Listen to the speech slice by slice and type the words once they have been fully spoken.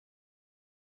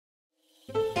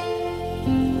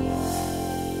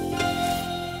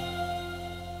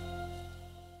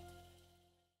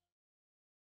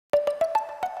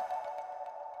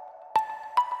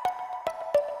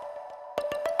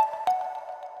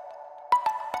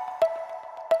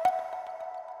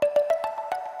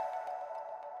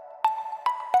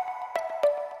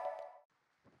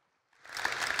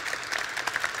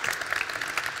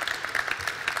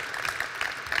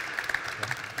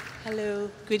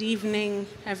Hello, good evening,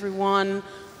 everyone.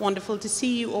 Wonderful to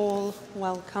see you all.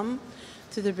 Welcome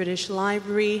to the British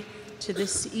Library, to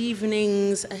this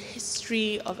evening's A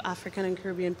History of African and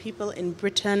Caribbean People in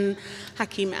Britain,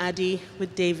 Hakim Adi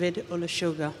with David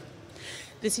Olusoga.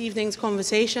 This evening's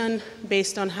conversation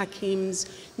based on Hakim's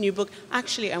new book.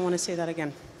 Actually, I want to say that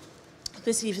again.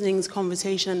 This evening's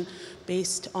conversation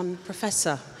based on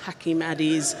Professor Hakim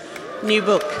Adi's new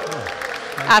book,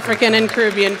 African and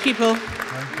Caribbean People.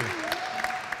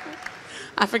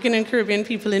 African and Caribbean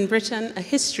People in Britain, A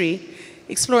History,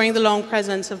 exploring the long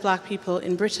presence of black people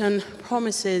in Britain,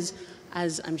 promises,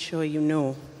 as I'm sure you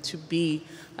know, to be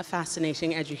a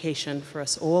fascinating education for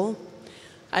us all.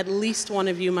 At least one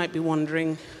of you might be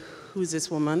wondering, who's this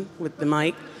woman with the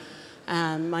mic?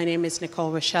 My name is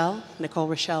Nicole Rochelle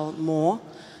Moore,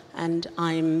 and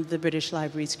I'm the British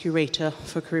Library's curator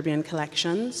for Caribbean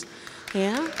collections.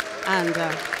 Yeah, and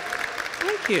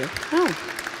thank you. Oh,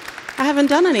 I haven't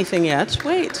done anything yet.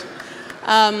 Wait.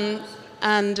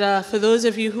 For those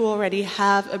of you who already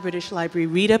have a British Library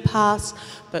Reader Pass,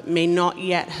 but may not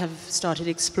yet have started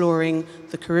exploring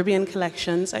the Caribbean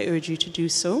collections, I urge you to do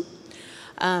so.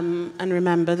 And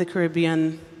remember, the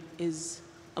Caribbean is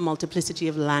a multiplicity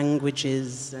of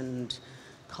languages and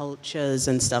cultures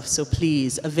and stuff, so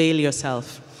please avail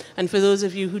yourself. And for those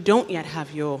of you who don't yet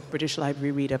have your British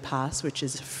Library Reader Pass, which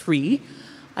is free,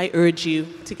 I urge you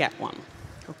to get one,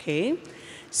 okay?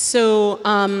 So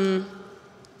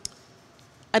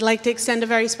I'd like to extend a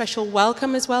very special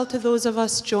welcome as well to those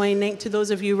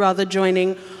of you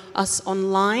joining us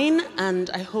online, and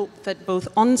I hope that both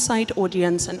on-site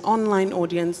audience and online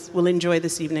audience will enjoy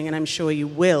this evening, and I'm sure you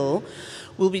will.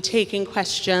 We'll be taking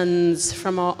questions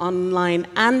from our online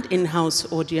and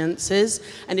in-house audiences,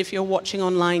 and if you're watching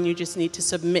online, you just need to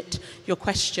submit your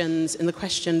questions in the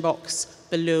question box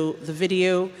below the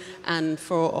video, and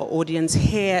for our audience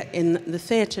here in the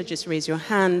theatre, just raise your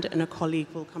hand and a colleague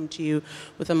will come to you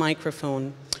with a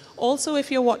microphone. Also, if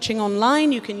you're watching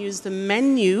online, you can use the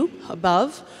menu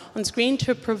above on screen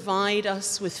to provide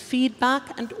us with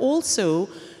feedback, and also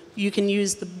you can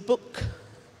use the book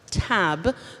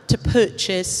tab to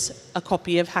purchase a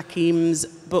copy of Hakim's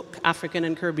book, African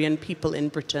and Caribbean People in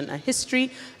Britain, A History,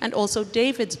 and also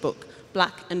David's book,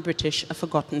 Black and British, A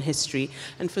Forgotten History.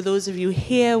 And for those of you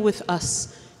here with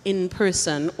us in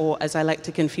person, or as I like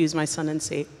to confuse my son and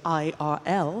say,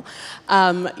 IRL,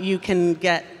 you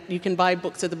can buy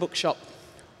books at the bookshop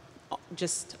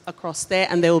just across there,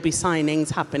 and there will be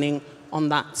signings happening on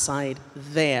that side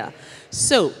there.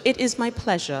 So it is my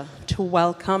pleasure to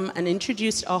welcome and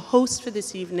introduce our host for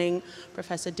this evening,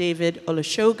 Professor David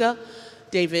Olusoga.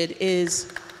 David is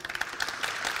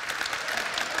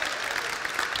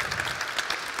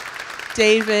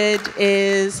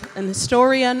an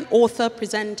historian, author,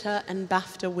 presenter, and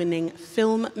BAFTA-winning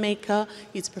filmmaker.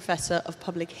 He's professor of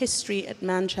public history at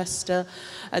the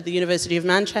University of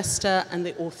Manchester, and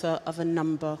the author of a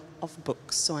number of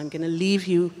books. So I'm going to leave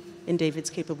you in David's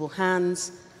capable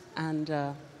hands, and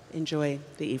enjoy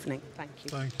the evening. Thank you.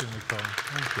 Thank you, Nicole.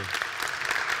 Thank you.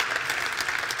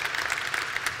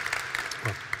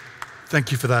 Well,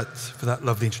 thank you for that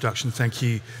lovely introduction. Thank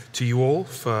you to you all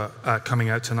for coming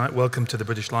out tonight. Welcome to the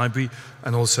British Library,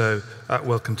 and also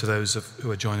welcome to those who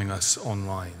are joining us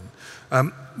online.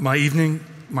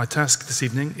 My task this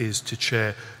evening is to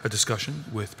chair a discussion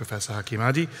with Professor Hakim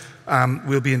Adi.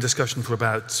 We'll be in discussion for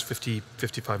about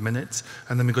 55 minutes,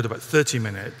 and then we've got about 30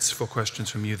 minutes for questions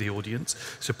from you, the audience.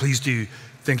 So please do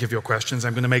think of your questions.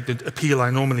 I'm going to make the appeal I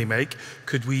normally make.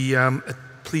 Could we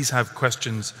please have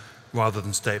questions rather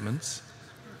than statements?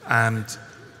 And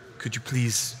could you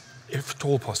please, if at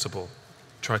all possible,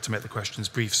 try to make the questions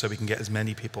brief so we can get as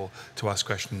many people to ask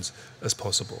questions as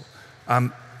possible.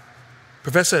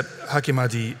 Professor Hakim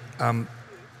Adi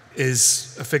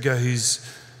is a figure who's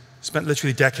spent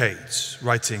literally decades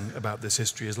writing about this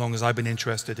history. As long as I've been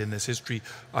interested in this history,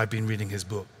 I've been reading his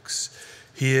books.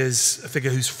 He is a figure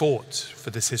who's fought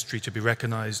for this history to be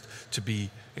recognized, to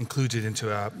be included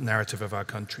into our narrative of our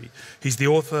country. He's the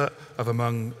author of,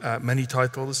 among many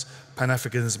titles,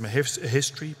 Pan-Africanism, A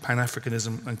History,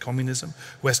 Pan-Africanism and Communism,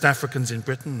 West Africans in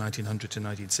Britain, 1900 to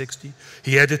 1960.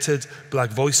 He edited Black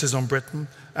Voices on Britain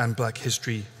and Black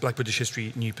British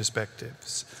History, New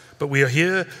Perspectives. But we are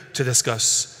here to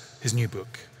discuss his new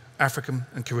book, African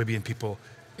and Caribbean People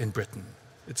in Britain.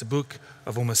 It's a book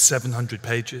of almost 700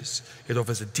 pages. It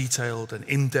offers a detailed and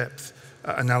in-depth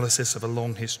analysis of a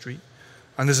long history.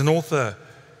 And as an author,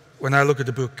 when I look at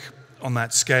a book on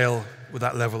that scale, with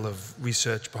that level of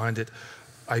research behind it,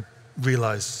 I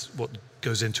realize what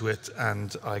goes into it,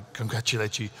 and I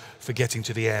congratulate you for getting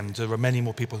to the end. There are many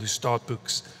more people who start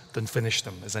books than finish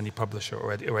them, as any publisher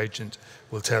or agent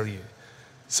will tell you.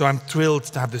 So I'm thrilled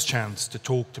to have this chance to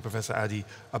talk to Professor Adi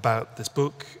about this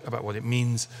book, about what it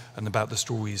means, and about the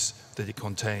stories that it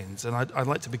contains. And I'd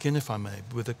like to begin, if I may,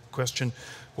 with a question,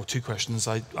 or two questions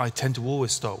I tend to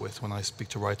always start with when I speak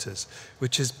to writers,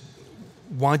 which is,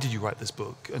 why did you write this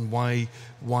book, and why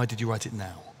did you write it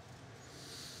now?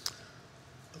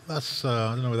 That's,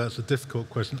 I don't know, that's a difficult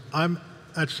question. I'm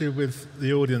actually, with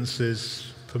the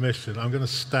audience's permission, I'm going to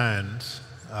stand.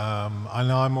 I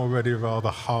know I'm already rather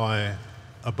high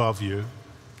above you,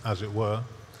 as it were,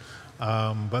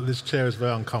 but this chair is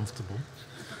very uncomfortable.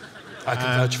 I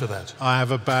can vouch for that. I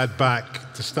have a bad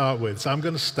back to start with, so I'm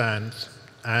going to stand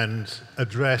and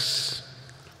address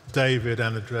David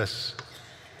and address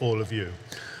all of you.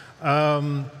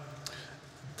 The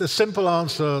simple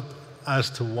answer as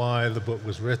to why the book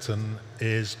was written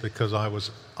is because I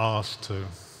was asked to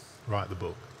write the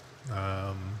book.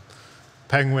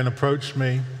 Penguin approached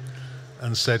me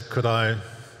and said, could I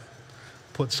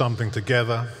put something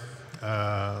together?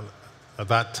 At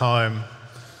that time,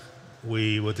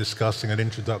 we were discussing an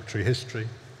introductory history.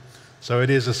 So it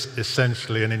is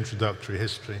essentially an introductory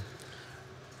history,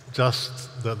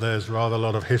 just that there's rather a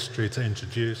lot of history to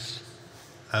introduce,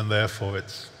 and therefore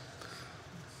it's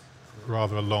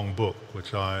rather a long book,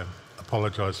 which I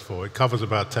apologize for. It covers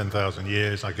about 10,000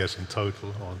 years, I guess, in total,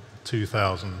 or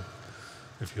 2,000,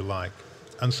 if you like.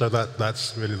 And so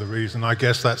that's really the reason. I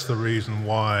guess that's the reason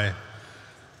why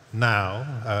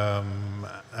now,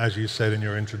 as you said in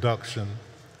your introduction,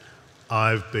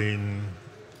 I've been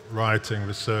writing,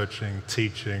 researching,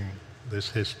 teaching this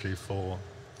history for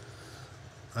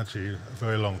actually a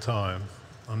very long time.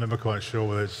 I'm never quite sure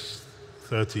whether it's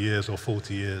 30 years or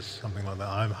 40 years, something like that.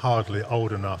 I'm hardly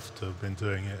old enough to have been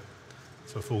doing it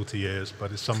for 40 years,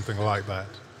 but it's something like that.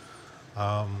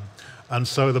 And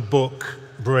so the book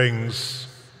brings,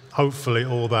 hopefully,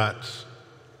 all that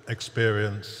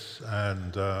experience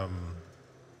and,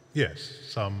 yes,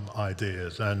 some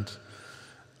ideas. And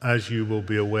as you will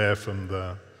be aware from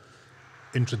the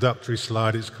introductory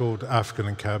slide, it's called African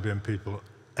and Caribbean People,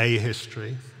 A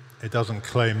History. It doesn't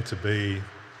claim to be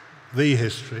the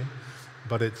history,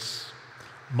 but it's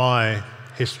my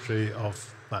history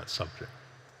of that subject.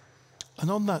 And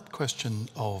on that question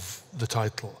of the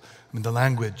title, I mean, the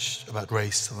language about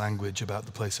race, the language about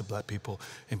the place of black people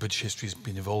in British history has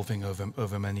been evolving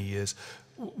over many years.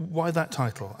 Why that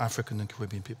title, African and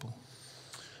Caribbean People?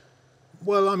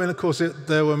 Well, I mean, of course,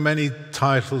 there were many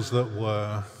titles that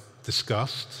were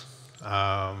discussed,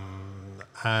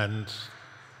 and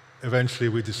eventually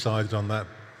we decided on that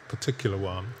particular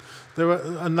one. There were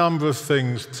a number of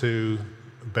things to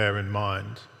bear in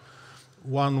mind.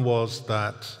 One was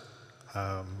that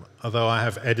although I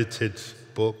have edited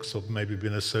books or maybe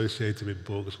been associated with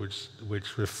books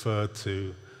which refer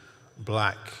to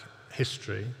black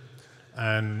history,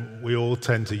 and we all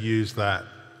tend to use that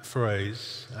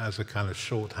phrase as a kind of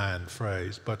shorthand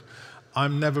phrase, but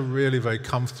I'm never really very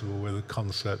comfortable with the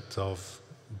concept of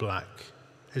black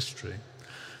history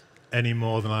any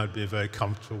more than I'd be very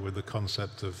comfortable with the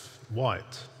concept of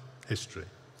white history.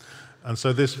 And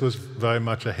so this was very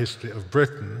much a history of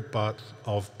Britain, but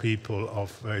of people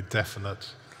of very definite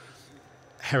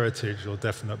heritage or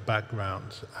definite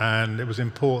background. And it was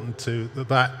important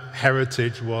that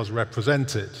heritage was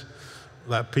represented,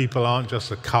 that people aren't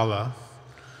just a color.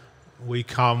 We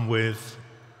come with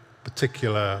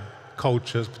particular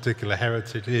cultures, particular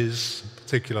heritages,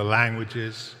 particular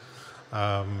languages,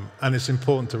 and it's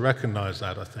important to recognize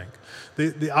that, I think.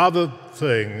 The other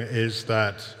thing is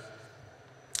that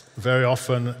very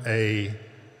often a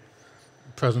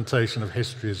presentation of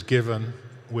history is given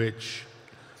which,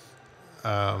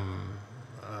 and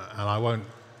I won't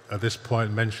at this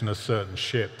point mention a certain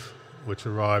ship which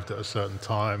arrived at a certain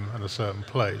time and a certain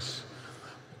place,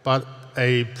 but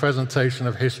a presentation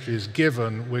of history is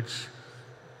given which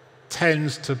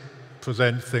tends to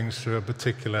present things through a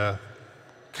particular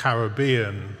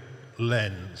Caribbean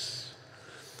lens,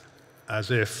 as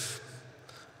if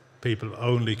people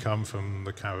only come from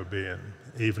the Caribbean,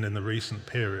 even in the recent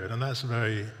period. And that's a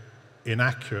very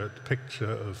inaccurate picture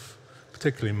of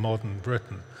particularly modern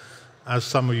Britain. As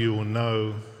some of you will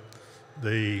know,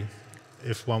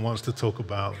 if one wants to talk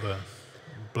about the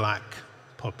black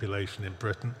population in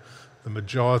Britain, the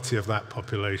majority of that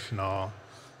population are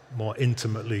more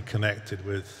intimately connected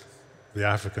with the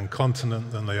African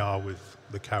continent than they are with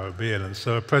the Caribbean. And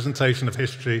so a presentation of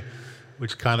history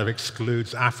which kind of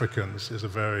excludes Africans is a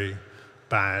very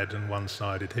bad and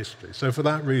one-sided history. So for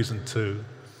that reason, too,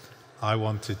 I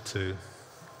wanted to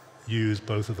use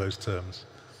both of those terms,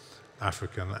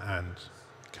 African and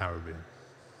Caribbean.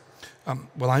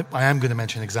 Well, I am going to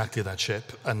mention exactly that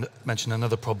ship and mention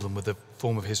another problem with the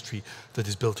form of history that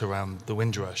is built around the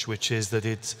Windrush, which is that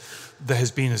there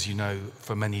has been, as you know,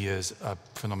 for many years, a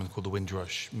phenomenon called the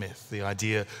Windrush myth, the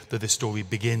idea that this story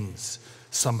begins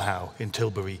somehow in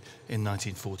Tilbury in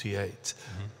 1948.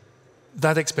 Mm-hmm.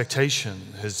 That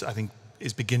expectation has, I think,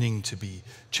 is beginning to be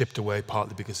chipped away,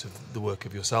 partly because of the work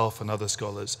of yourself and other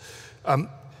scholars. And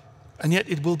yet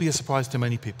it will be a surprise to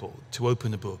many people to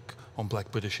open a book on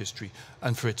Black British history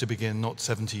and for it to begin not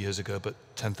 70 years ago, but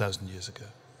 10,000 years ago.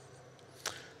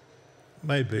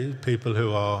 Maybe people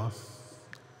who are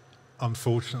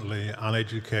unfortunately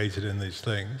uneducated in these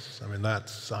things. I mean,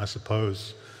 I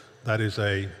suppose that is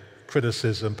a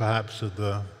criticism perhaps of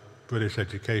the British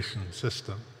education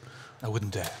system. I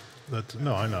wouldn't dare.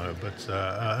 No, I know, but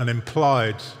an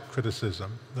implied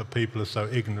criticism that people are so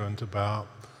ignorant about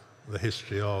the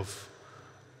history of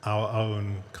our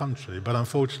own country. But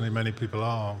unfortunately, many people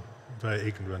are very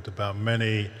ignorant about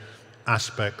many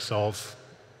aspects of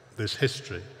this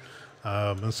history.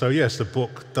 And so, yes, the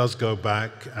book does go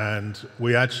back, and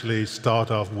we actually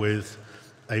start off with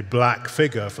a black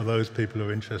figure for those people who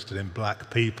are interested in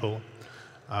black people.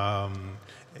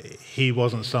 He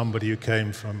wasn't somebody who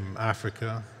came from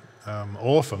Africa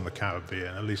or from the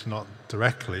Caribbean, at least not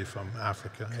directly from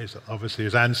Africa. Obviously,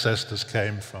 his ancestors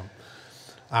came from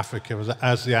Africa,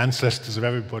 as the ancestors of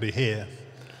everybody here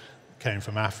came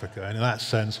from Africa. And in that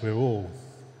sense, we're all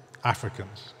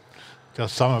Africans.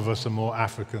 Just some of us are more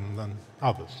African than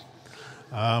others.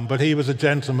 But he was a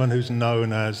gentleman who's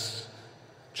known as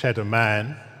Cheddar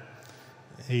Man.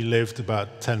 He lived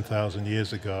about 10,000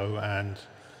 years ago, and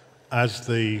as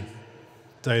the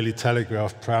Daily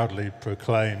Telegraph proudly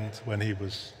proclaimed when he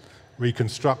was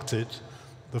reconstructed,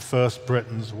 the first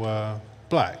Britons were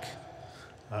black,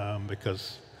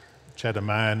 because Cheddar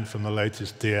Man, from the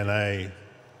latest DNA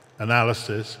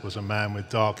analysis, was a man with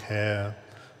dark hair,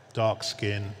 dark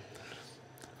skin,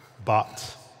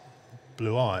 but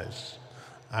blue eyes.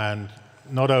 And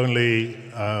not only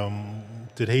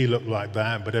did he look like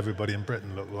that, but everybody in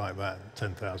Britain looked like that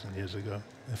 10,000 years ago.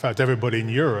 In fact, everybody in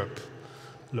Europe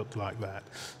looked like that.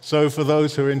 So for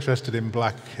those who are interested in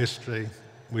black history,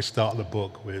 we start the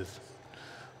book with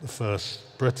the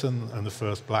first Briton and the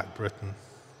first black Briton,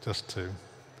 just to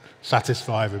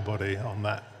satisfy everybody on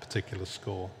that particular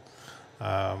score.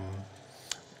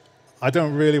 I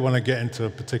don't really want to get into a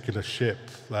particular ship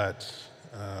that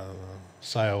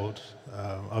sailed,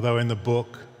 although in the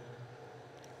book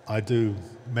I do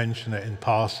mention it in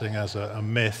passing as a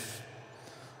myth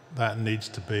that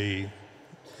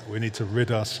we need to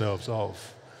rid ourselves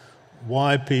of.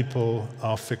 Why people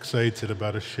are fixated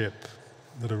about a ship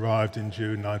that arrived in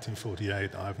June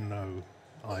 1948, I have no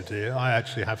idea. I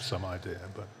actually have some idea,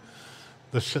 but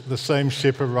the same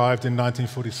ship arrived in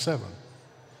 1947.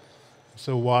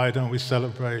 So why don't we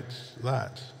celebrate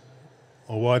that?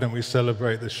 Or why don't we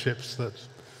celebrate the ships that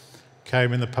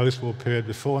came in the post-war period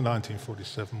before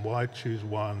 1947? Why choose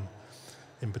one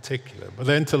in particular? But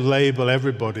then to label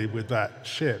everybody with that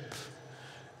ship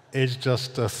is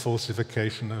just a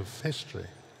falsification of history.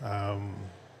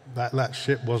 That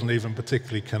ship wasn't even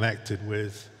particularly connected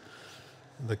with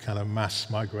the kind of mass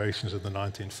migrations of the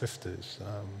 1950s,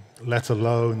 let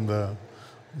alone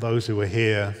those who were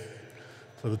here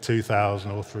for the 2,000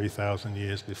 or 3,000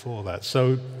 years before that.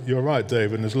 So you're right,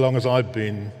 David, and as long as I've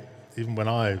been, even when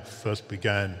I first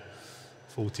began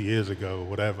 40 years ago or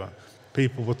whatever,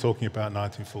 people were talking about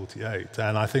 1948.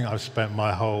 And I think I've spent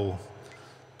my whole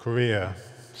career,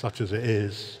 such as it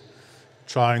is,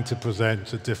 trying to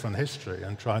present a different history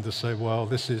and trying to say, well,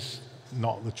 this is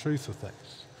not the truth of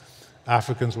things.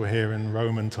 Africans were here in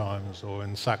Roman times or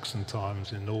in Saxon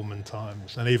times, in Norman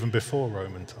times, and even before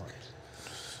Roman times.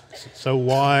 So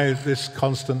why this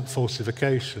constant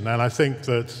falsification? And I think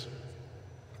that,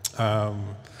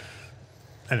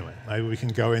 anyway, maybe we can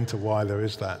go into why there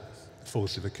is that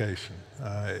falsification.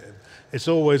 It's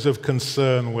always of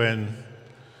concern when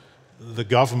the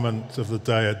government of the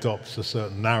day adopts a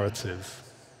certain narrative,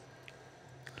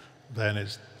 then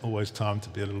it's always time to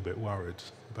be a little bit worried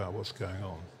about what's going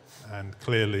on. And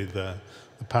clearly the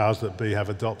powers that be have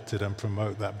adopted and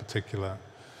promote that particular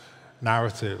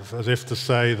narrative, as if to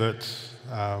say that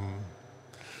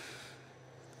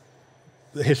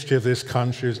the history of this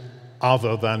country is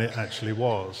other than it actually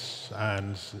was,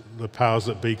 and the powers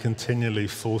that be continually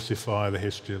falsify the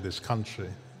history of this country,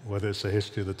 whether it's the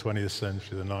history of the 20th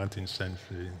century, the 19th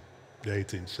century, the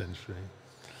 18th century,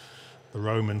 the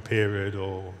Roman period,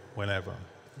 or whenever.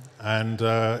 And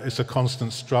it's a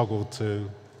constant struggle to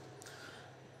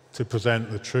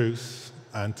present the truth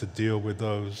and to deal with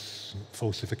those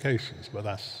falsifications. But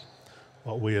that's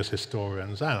what we as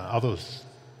historians and others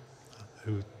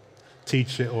who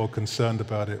teach it or are concerned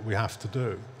about it, we have to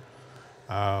do.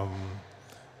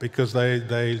 Because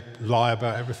they lie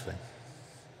about everything,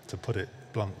 to put it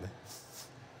bluntly.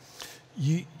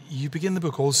 You begin the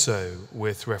book also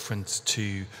with reference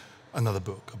to another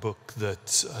book, a book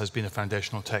that has been a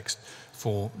foundational text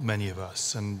for many of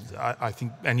us. And I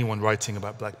think anyone writing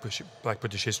about Black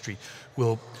British history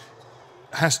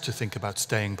has to think about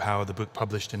Staying Power, the book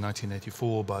published in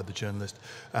 1984 by the journalist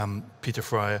Peter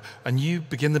Fryer. And you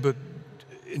begin the book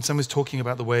in some ways talking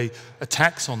about the way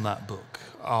attacks on that book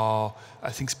I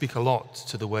think, speak a lot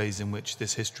to the ways in which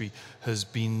this history has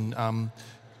been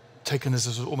taken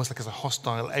as almost like as a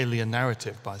hostile alien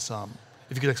narrative by some.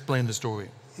 If you could explain the story.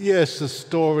 Yes, the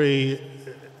story,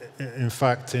 in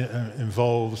fact,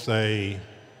 involves a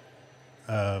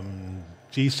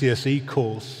GCSE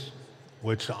course,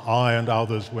 which I and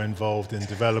others were involved in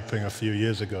developing a few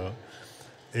years ago.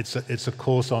 It's a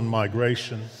course on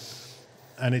migration,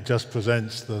 and it just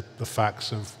presents the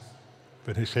facts of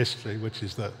British history, which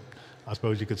is that, I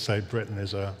suppose you could say Britain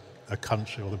is a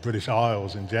country, or the British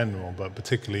Isles in general, but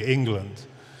particularly England,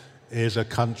 is a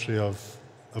country of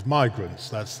migrants.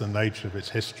 That's the nature of its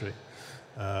history.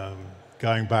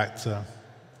 Going back to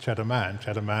Cheddar Man.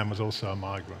 Cheddar Man was also a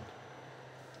migrant.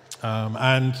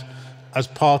 And as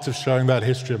part of showing that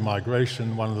history of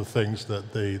migration, one of the things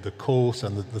that the course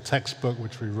and the textbook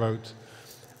which we wrote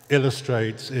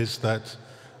illustrates is that,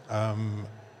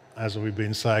 as we've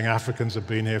been saying, Africans have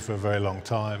been here for a very long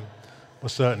time. We're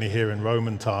certainly here in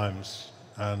Roman times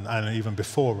and even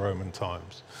before Roman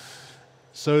times.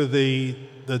 So the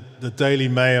Daily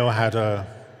Mail had a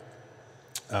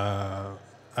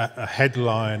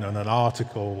headline and an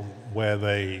article where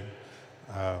they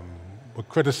were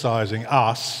criticizing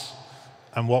us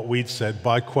and what we'd said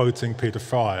by quoting Peter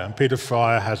Fryer. And Peter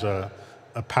Fryer has a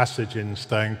passage in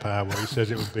Staying Power where he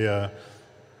says it would be a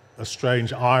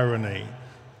strange irony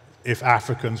if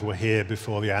Africans were here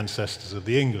before the ancestors of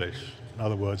the English. In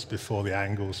other words, before the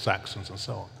Angles, Saxons, and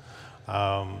so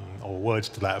on. Or words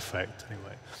to that effect,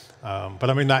 anyway. But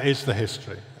I mean, that is the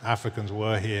history. Africans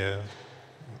were here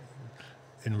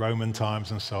in Roman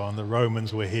times and so on. The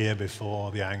Romans were here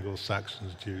before the Angles,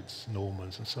 Saxons, Jutes,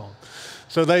 Normans, and so on.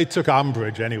 So they took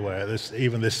umbrage anyway at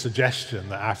even this suggestion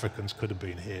that Africans could have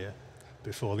been here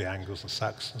before the Angles and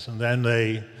Saxons. And then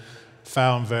they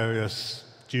found various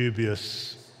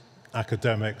dubious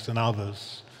academics and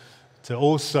others to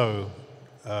also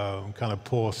kind of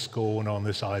pour scorn on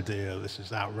this idea. This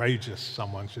is outrageous.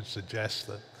 Someone should suggest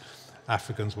that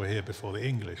Africans were here before the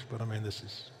English. But I mean, this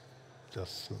is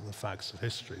just the facts of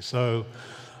history. So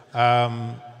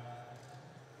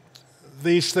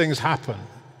these things happen.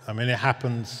 I mean, it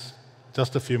happened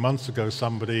just a few months ago.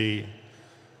 Somebody,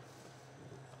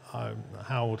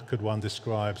 how could one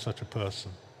describe such a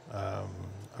person? A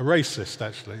racist,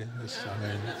 actually.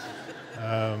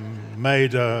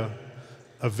 Made a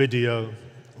video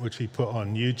which he put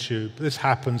on YouTube. This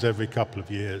happens every couple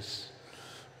of years,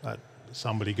 that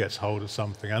somebody gets hold of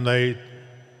something. And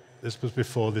this was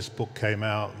before this book came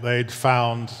out. They'd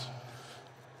found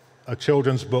a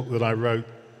children's book that I wrote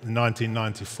in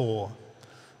 1994,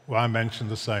 where I mentioned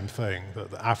the same thing,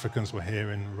 that the Africans were here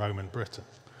in Roman Britain.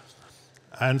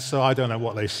 And so I don't know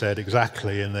what they said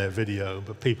exactly in their video,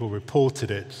 but people reported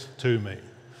it to me,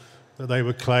 that they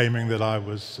were claiming that I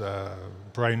was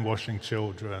brainwashing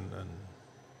children and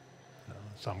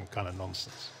some kind of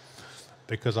nonsense,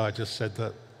 because I just said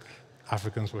that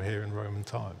Africans were here in Roman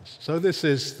times. So this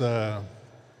is the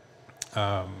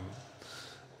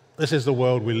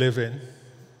world we live in,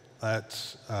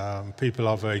 that people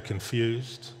are very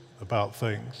confused about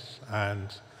things, and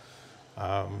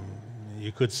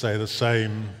you could say the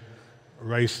same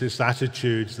racist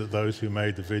attitudes that those who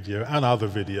made the video and other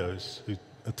videos who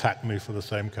attacked me for the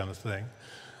same kind of thing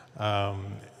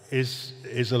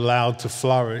is allowed to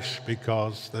flourish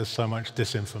because there's so much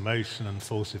disinformation and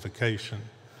falsification.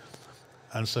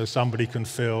 And so somebody can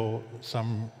feel,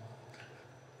 some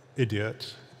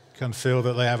idiot can feel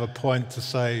that they have a point to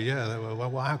say, yeah,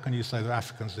 well, how can you say they're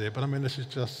Africans here? But I mean, this is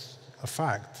just a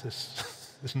fact.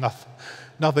 There's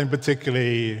nothing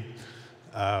particularly,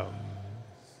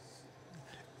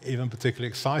 even particularly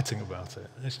exciting about it.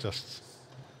 It's just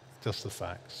the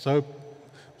facts. So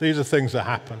these are things that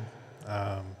happen.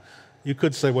 You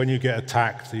could say when you get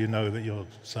attacked, you know that you're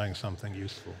saying something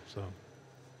useful. So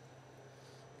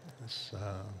it's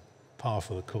par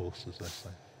for the course, as they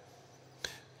say.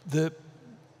 The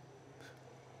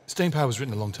Staying Power was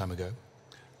written a long time ago.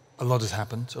 a lot has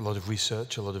happened, a lot of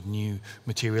research, a lot of new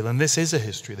material, and this is a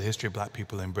history, the history of black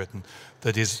people in Britain,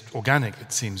 that is organic,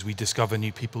 it seems. We discover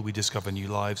new people, we discover new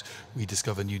lives, we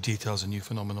discover new details and new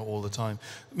phenomena all the time.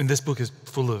 I mean, this book is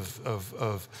full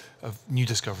of new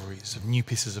discoveries, of new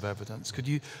pieces of evidence. Could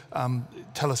you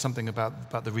tell us something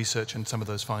about the research and some of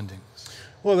those findings?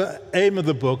 Well, the aim of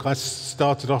the book, I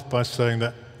started off by saying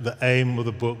that the aim of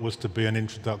the book was to be an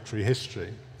introductory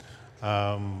history.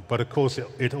 But of course,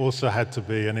 it also had to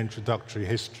be an introductory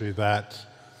history that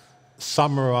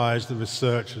summarized the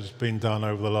research that's been done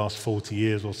over the last 40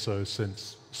 years or so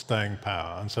since staying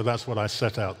power. And so that's what I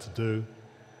set out to do,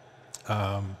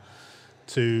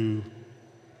 to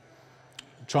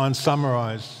try and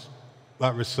summarize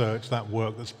that research, that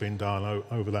work that's been done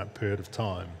over that period of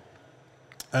time.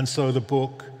 And so the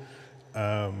book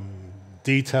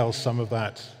details some of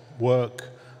that work.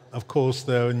 Of course,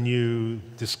 there are new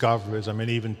discoveries. I mean,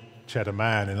 even Cheddar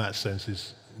Man, in that sense,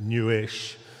 is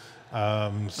newish. A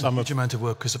huge amount of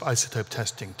work because of isotope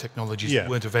testing technologies that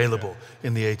weren't available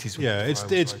in the 80s. Yeah,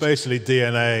 it's basically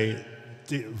DNA,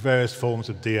 various forms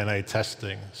of DNA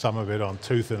testing, some of it on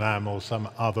tooth enamel, some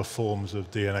other forms of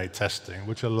DNA testing,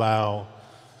 which allow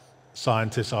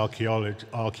scientists,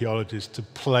 archaeologists to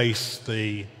place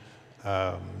the,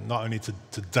 not only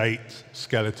to date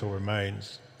skeletal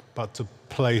remains, but to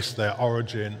place their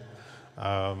origin,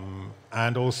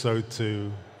 and also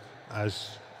to,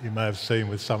 as you may have seen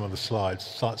with some of the slides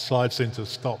seem to have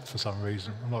stopped for some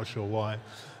reason, I'm not sure why,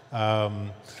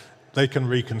 they can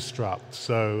reconstruct.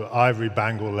 So Ivory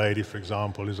Bangle Lady, for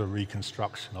example, is a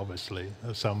reconstruction, obviously,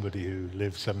 of somebody who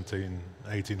lived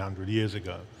 1800 years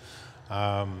ago.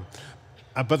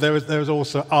 But there is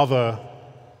also other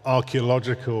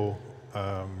archaeological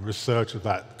research of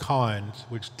that kind,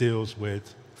 which deals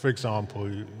with, for example,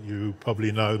 you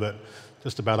probably know that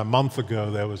just about a month ago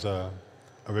there was a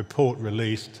report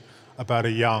released about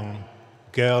a young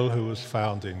girl who was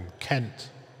found in Kent.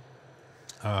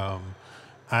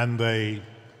 And they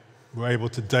were able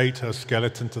to date her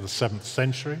skeleton to the 7th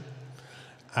century,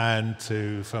 and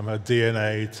from her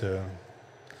DNA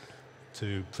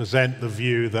to present the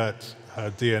view that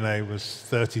her DNA was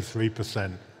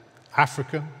 33%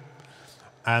 African,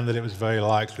 and that it was very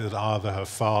likely that either her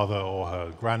father or her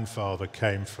grandfather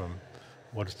came from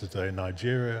what is today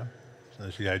Nigeria. So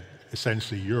she had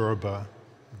essentially Yoruba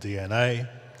DNA.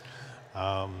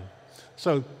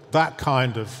 So that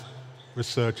kind of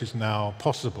research is now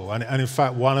possible. And in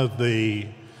fact, one of the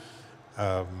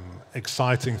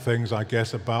exciting things, I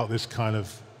guess, about this kind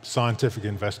of scientific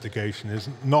investigation is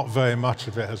not very much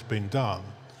of it has been done.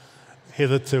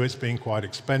 Hitherto, it's been quite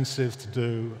expensive to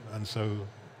do, and so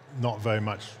not very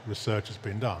much research has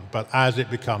been done. But as it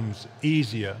becomes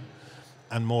easier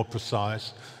and more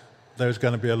precise, there's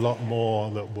going to be a lot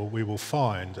more that we will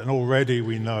find. And already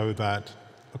we know that,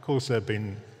 of course, there have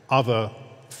been other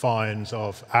finds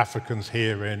of Africans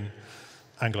here in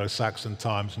Anglo-Saxon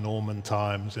times, Norman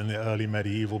times, in the early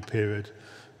medieval period.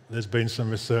 There's been some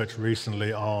research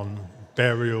recently on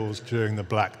burials during the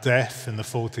Black Death in the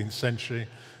 14th century,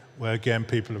 where again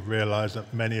people have realized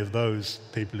that many of those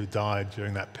people who died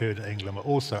during that period in England were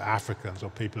also Africans or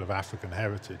people of African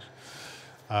heritage.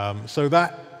 So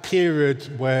that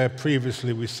period where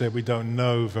previously we said we don't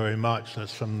know very much,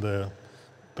 that's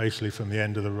basically from the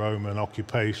end of the Roman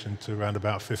occupation to around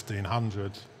about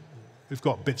 1500. We've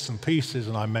got bits and pieces,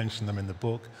 and I mentioned them in the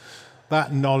book.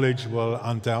 That knowledge will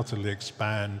undoubtedly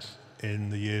expand in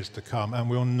the years to come, and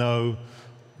we'll know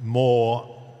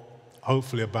more,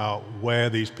 hopefully, about where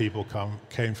these people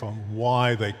came from,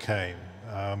 why they came,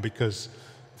 because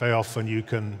very often you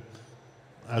can,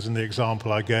 as in the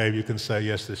example I gave, you can say,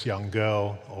 yes, this young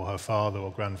girl or her father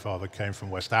or grandfather came from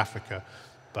West Africa,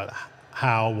 but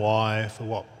how, why, for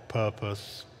what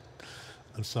purpose,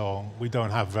 and so on. We don't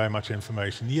have very much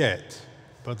information yet,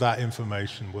 but that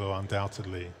information will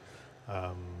undoubtedly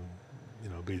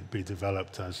be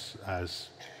developed as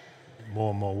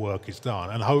more and more work is done.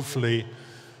 And hopefully,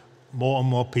 more and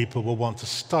more people will want to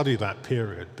study that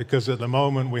period, because at the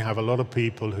moment we have a lot of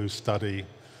people who study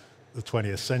the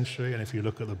 20th century, and if you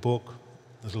look at the book,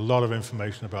 there's a lot of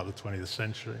information about the 20th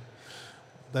century.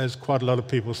 There's quite a lot of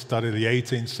people study the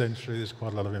 18th century, there's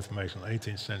quite a lot of information on the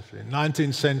 18th century.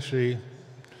 19th century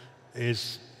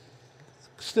is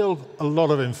still a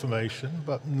lot of information,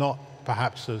 but not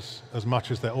perhaps as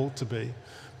much as there ought to be.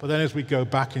 But then as we go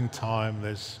back in time,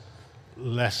 there's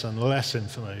less and less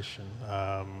information.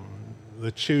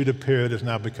 The Tudor period has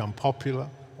now become popular,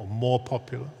 or more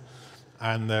popular,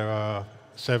 and there are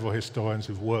several historians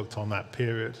who've worked on that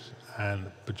period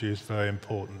and produced very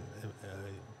important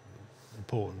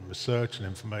research and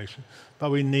information.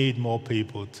 But we need more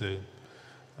people to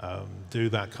do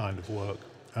that kind of work.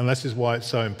 And this is why it's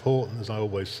so important, as I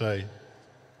always say,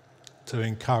 to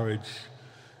encourage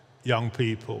young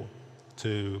people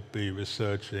to be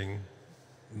researching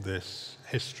this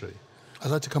history.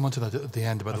 I'd like to come on to that at the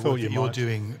end about the work that you're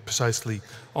doing precisely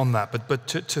on that. But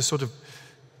to sort of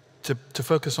to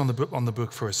focus on the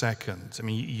book for a second. I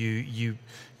mean, you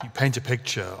paint a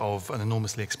picture of an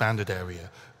enormously expanded area,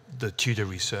 the Tudor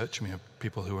research. We have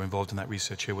people who are involved in that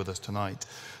research here with us tonight.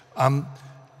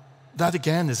 That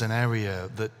again is an area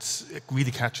that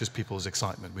really catches people's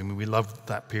excitement. I mean, we love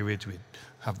that period. We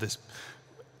have this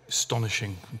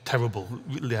astonishing, terrible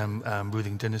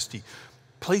ruling dynasty.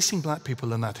 Placing black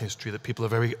people in that history, that people are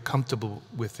very comfortable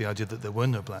with the idea that there were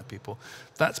no black people,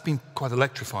 that's been quite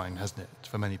electrifying, hasn't it,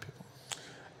 for many people?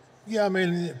 Yeah, I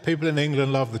mean, people in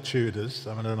England love the Tudors.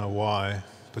 I mean, I don't know why,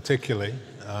 particularly.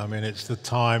 I mean, it's the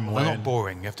time when... They're not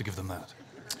boring, you have to give them that.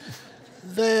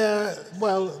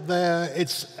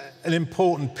 It's an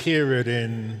important period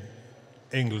in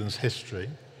England's history,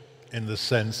 in the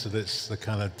sense that it's the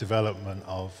kind of development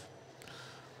of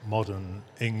modern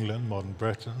England, modern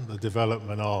Britain, the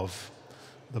development of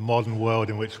the modern world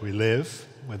in which we live,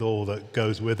 with all that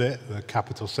goes with it, the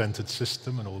capital-centered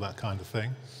system and all that kind of thing.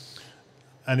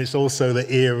 And it's also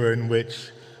the era in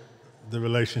which the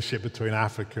relationship between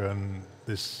Africa and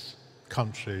this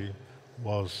country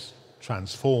was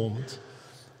transformed.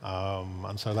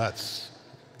 And so that's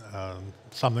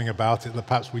something about it that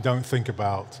perhaps we don't think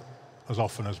about as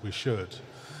often as we should.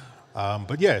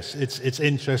 But yes, it's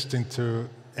interesting to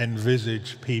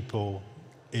envisage people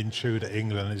in Tudor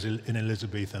England, in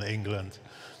Elizabethan England,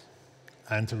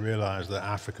 and to realize that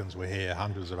Africans were here,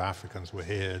 hundreds of Africans were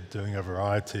here, doing a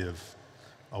variety of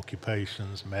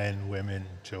occupations, men, women,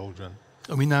 children.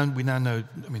 And we now know,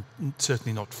 I mean,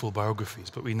 certainly not full biographies,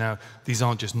 but these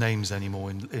aren't just names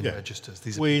anymore in registers.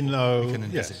 These are we know, we can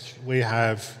envisage. Yes, we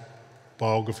have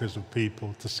biographies of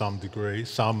people to some degree,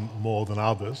 some more than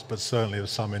others, but certainly of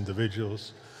some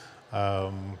individuals.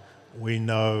 We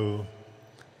know,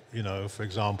 for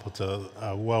example, to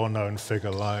a well-known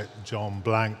figure like John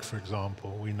Blank, for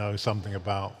example, we know something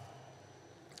about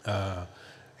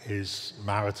his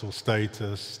marital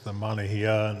status, the money he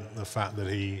earned, the fact that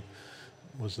he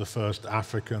was the first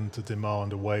African to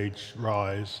demand a wage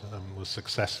rise and was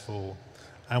successful.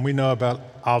 And we know about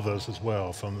others as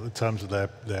well, in terms of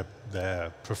their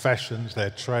professions, their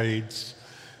trades.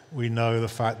 We know the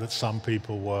fact that some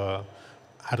people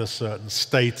had a certain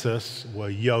status, were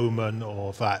yeomen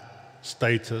of that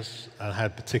status, and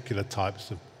had particular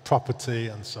types of property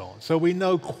and so on. So we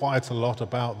know quite a lot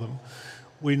about them.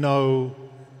 We know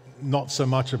not so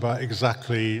much about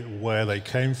exactly where they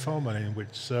came from and in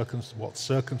what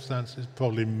circumstances.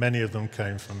 Probably many of them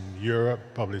came from Europe,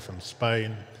 probably from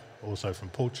Spain, also from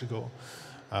Portugal.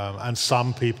 And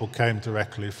some people came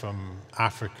directly from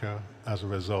Africa as a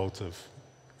result of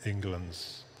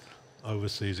England's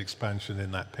overseas expansion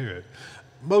in that period.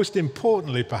 Most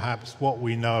importantly, perhaps, what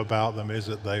we know about them is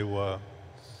that they were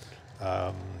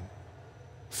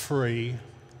free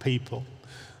people.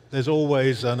 There's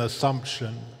always an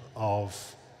assumption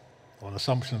of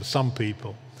some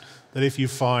people that if you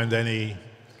find any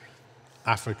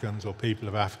Africans or people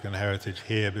of African heritage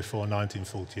here before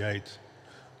 1948,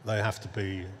 they have to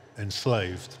be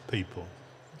enslaved people.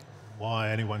 Why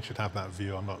anyone should have that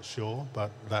view, I'm not sure,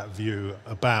 but that view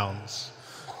abounds.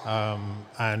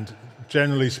 And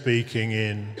generally speaking,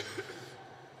 in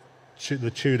the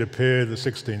Tudor period, the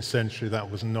 16th century, that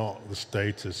was not the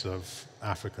status of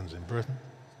Africans in Britain.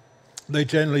 They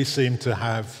generally seem to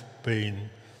have been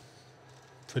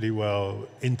pretty well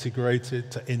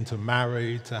integrated, to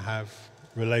intermarry, to have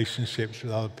relationships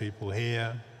with other people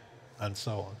here, and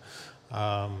so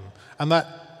on. And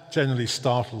that generally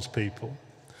startles people.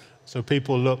 So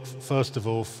people look, first of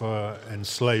all, for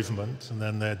enslavement, and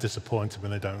then they're disappointed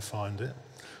when they don't find it.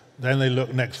 Then they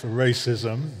look next for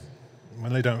racism.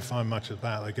 When they don't find much of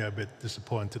that, they get a bit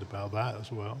disappointed about that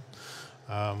as well.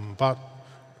 But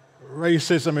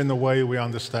racism, in the way we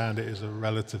understand it, is a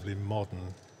relatively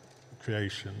modern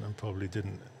creation and probably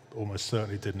almost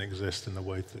certainly didn't exist in the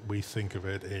way that we think of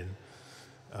it in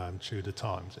Tudor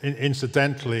times.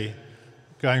 Incidentally,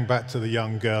 going back to the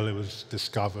young girl who was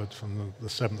discovered from the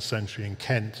 7th century in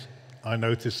Kent, I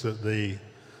noticed that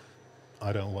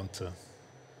I don't want to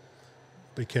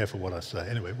be careful what I say.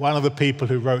 Anyway, one of the people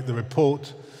who wrote the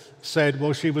report said,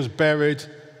 well, she was buried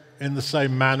in the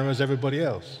same manner as everybody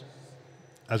else,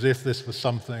 as if this was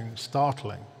something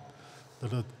startling,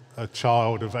 that a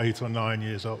child of 8 or 9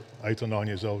 years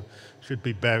old should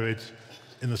be buried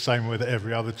in the same way that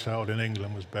every other child in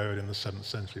England was buried in the 7th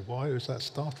century. Why is that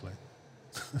startling?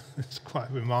 It's quite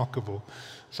remarkable.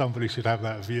 Somebody should have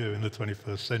that view in the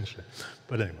 21st century.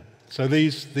 But anyway, so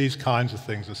these kinds of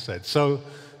things are said. So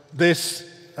this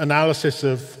analysis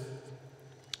of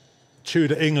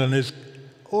Tudor England is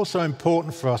also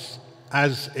important for us,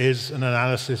 as is an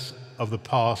analysis of the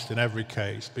past in every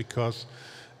case, because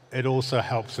it also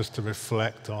helps us to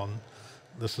reflect on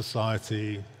the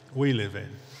society we live in.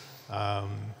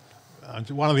 And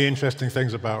one of the interesting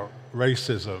things about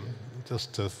racism,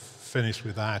 just to finish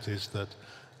with that, is that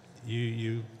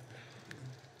you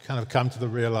kind of come to the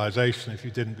realization, if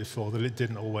you didn't before, that it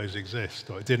didn't always exist,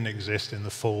 or it didn't exist in the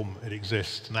form it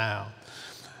exists now.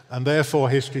 And therefore,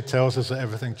 history tells us that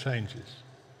everything changes,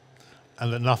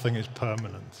 and that nothing is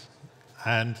permanent,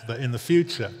 and that in the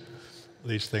future,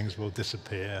 these things will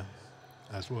disappear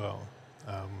as well.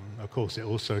 Of course, it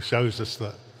also shows us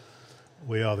that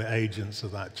we are the agents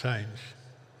of that change.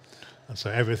 And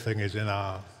so everything is in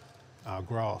our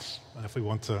grasp. And if we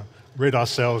want to rid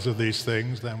ourselves of these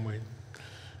things, then we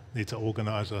need to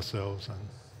organize ourselves and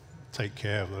take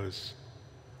care of those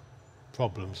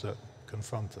problems that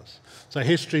confront us. So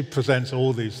history presents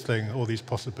all these things, all these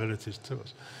possibilities to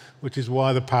us, which is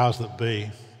why the powers that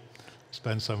be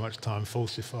spend so much time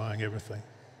falsifying everything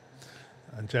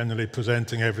and generally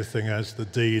presenting everything as the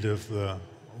deed of the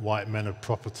white men of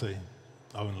property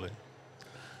only,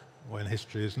 when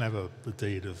history is never the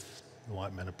deed of the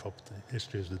white men of property.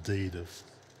 History is the deed of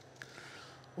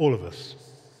all of us,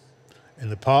 in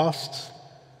the past,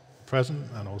 present,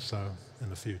 and also in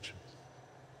the future.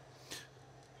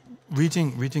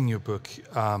 Reading your book,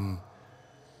 I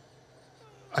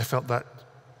felt that,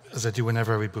 as I do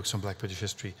whenever I read books on Black British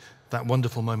history, that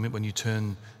wonderful moment when you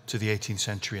turn to the 18th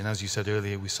century, and as you said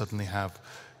earlier, we suddenly have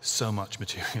so much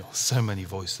material, so many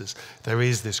voices. There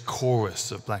is this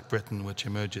chorus of Black Britain which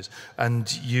emerges,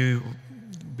 and you,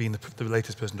 being the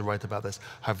latest person to write about this,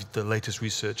 have the latest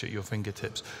research at your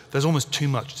fingertips. There's almost too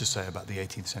much to say about the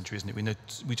 18th century, isn't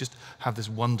it? We just have this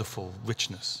wonderful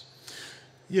richness.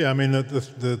 Yeah, I mean,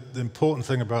 the important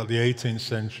thing about the 18th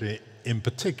century in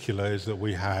particular is that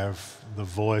we have the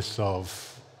voice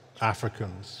of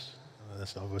Africans.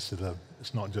 That's obviously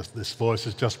it's not just this voice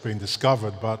has just been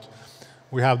discovered, but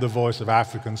we have the voice of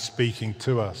Africans speaking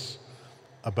to us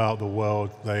about the world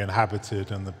they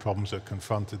inhabited and the problems that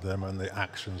confronted them and the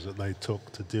actions that they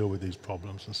took to deal with these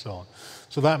problems and so on.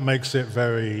 So that makes it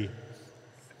very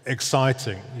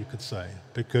exciting, you could say,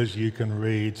 because you can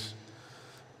read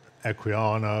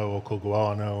Equiano or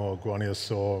Cugoano or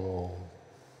Grotesque or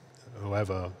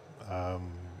whoever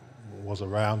was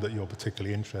around that you're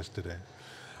particularly interested in.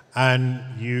 And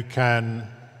you can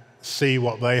see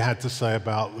what they had to say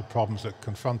about the problems that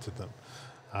confronted them.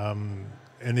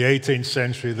 In the 18th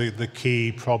century, the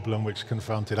key problem which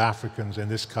confronted Africans in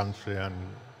this country and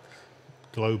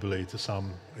globally to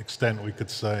some extent, we could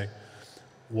say,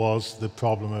 was the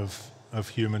problem of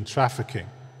human trafficking,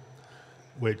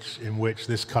 in which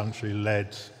this country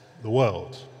led the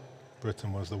world.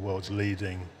 Britain was the world's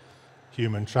leading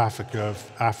human trafficker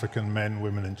of African men,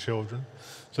 women, and children.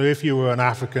 So if you were an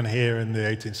African here in the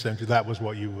 18th century, that was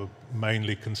what you were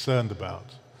mainly concerned about.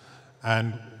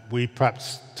 And we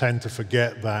perhaps tend to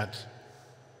forget that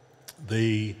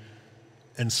the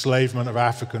enslavement of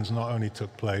Africans not only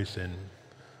took place in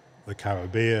the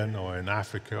Caribbean or in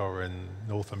Africa or in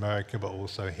North America, but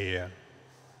also here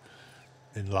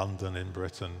in London, in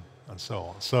Britain, and so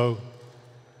on. So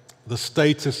the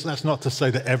status, that's not to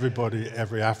say that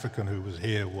every African who was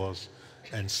here was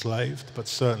enslaved, but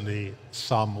certainly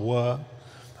some were,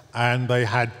 and they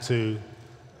had to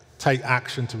take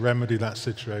action to remedy that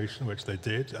situation, which they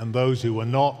did, and those who were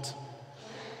not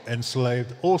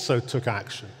enslaved also took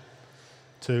action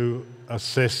to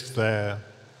assist their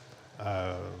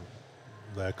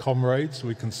comrades,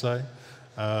 we can say,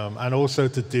 and also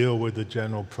to deal with the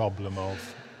general problem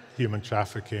of human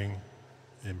trafficking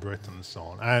in Britain and so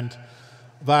on. And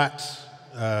that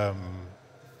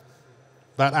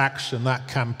action, that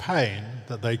campaign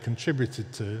that they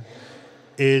contributed to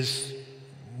is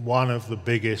one of the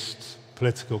biggest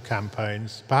political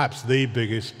campaigns, perhaps the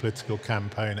biggest political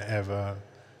campaign ever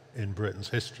in Britain's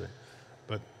history.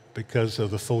 But because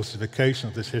of the falsification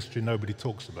of this history, nobody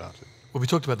talks about it. Well, we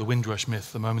talked about the Windrush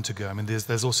myth a moment ago. I mean,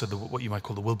 there's also what you might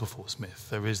call the Wilberforce myth.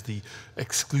 There is the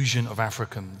exclusion of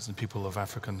Africans and people of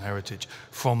African heritage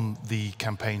from the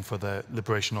campaign for the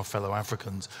liberation of fellow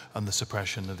Africans and the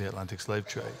suppression of the Atlantic slave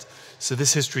trade. So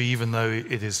this history, even though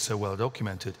it is so well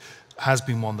documented, has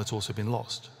been one that's also been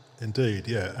lost. Indeed,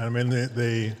 yeah. I mean,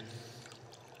 the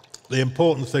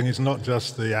important thing is not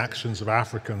just the actions of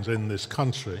Africans in this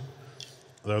country,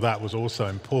 though that was also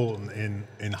important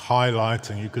in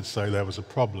highlighting, you could say, there was a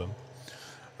problem.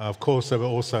 Of course, there were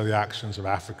also the actions of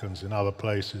Africans in other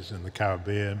places in the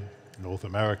Caribbean, North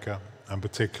America, and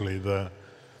particularly the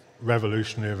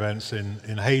revolutionary events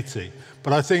in Haiti.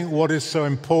 But I think what is so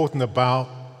important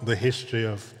about the history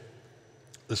of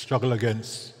the struggle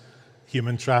against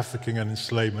human trafficking and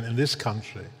enslavement in this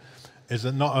country is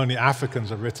that not only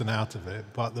Africans are written out of it,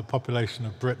 but the population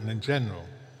of Britain in general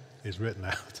is written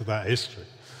out of that history.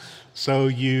 So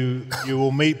you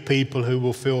will meet people who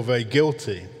will feel very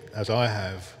guilty, as I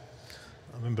have.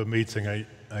 I remember meeting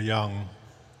a young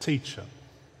teacher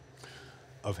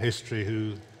of history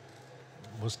who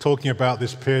was talking about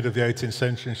this period of the 18th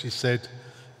century, and she said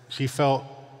she found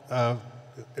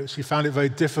it very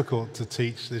difficult to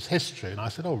teach this history. And I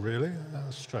said, oh, really?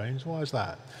 That's strange. Why is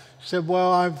that? She said,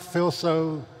 well, I feel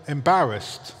so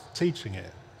embarrassed teaching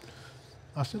it.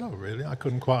 I said, oh, really? I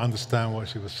couldn't quite understand what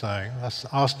she was saying. I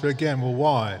asked her again, well,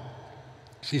 why?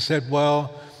 She said,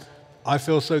 well, I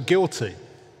feel so guilty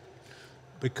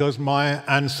because my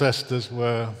ancestors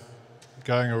were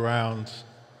going around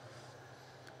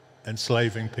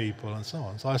enslaving people and so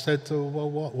on. So I said to her, well,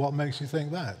 what makes you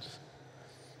think that?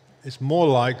 It's more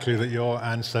likely that your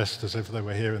ancestors, if they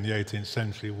were here in the 18th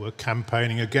century, were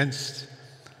campaigning against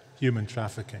human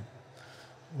trafficking,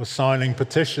 were signing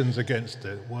petitions against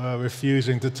it, were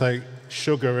refusing to take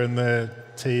sugar in their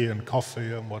tea and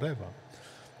coffee and whatever,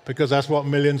 because that's what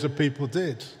millions of people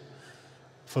did.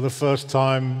 For the first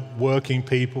time, working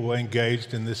people were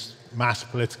engaged in this mass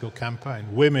political campaign.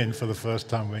 Women, for the first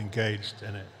time, were engaged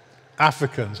in it.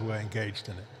 Africans were engaged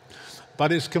in it.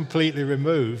 But it's completely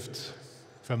removed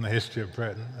from the history of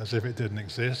Britain, as if it didn't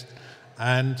exist.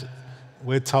 And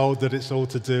we're told that it's all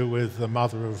to do with the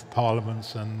mother of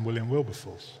parliaments and William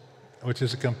Wilberforce, which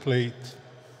is a complete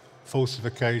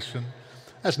falsification.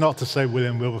 That's not to say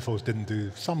William Wilberforce didn't do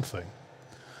something,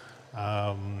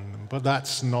 but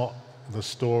that's not the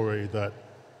story that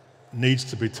needs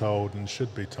to be told and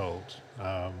should be told.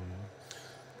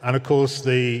 And of course,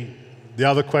 the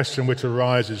other question which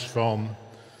arises from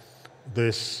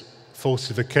this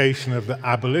falsification of the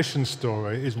abolition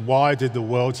story is, why did the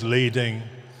world's leading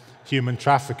human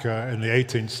trafficker in the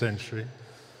 18th century,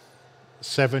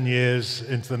 7 years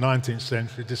into the 19th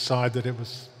century, decide that it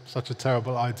was such a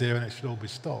terrible idea and it should all be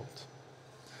stopped?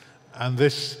 And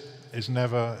this is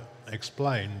never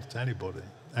explained to anybody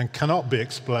and cannot be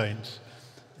explained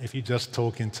if you just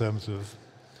talk in terms of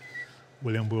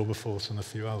William Wilberforce and a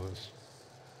few others.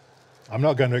 I'm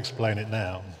not going to explain it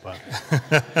now,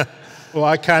 but well,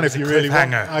 I can if you really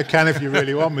want. I can if you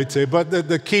really want me to. But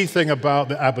the key thing about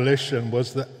the abolition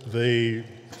was the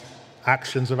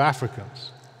actions of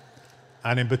Africans,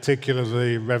 and in particular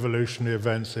the revolutionary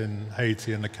events in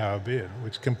Haiti and the Caribbean,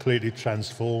 which completely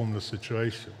transformed the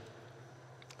situation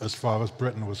as far as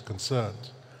Britain was concerned,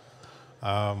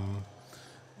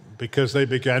 because they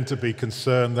began to be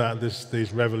concerned that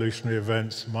these revolutionary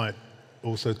events might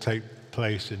also take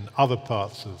place in other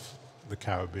parts of the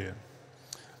Caribbean,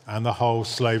 and the whole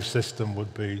slave system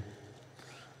would be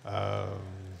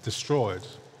destroyed.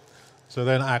 So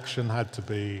then action had to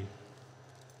be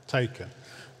taken.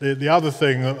 The other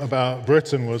thing about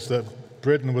Britain was that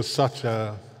Britain was such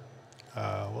a,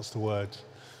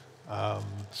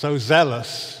 so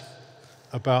zealous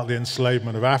about the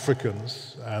enslavement of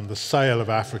Africans and the sale of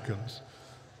Africans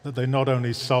that they not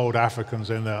only sold Africans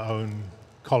in their own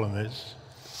colonies,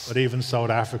 but even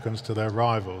sold Africans to their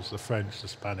rivals, the French, the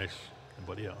Spanish,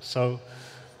 everybody else. So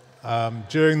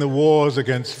during the wars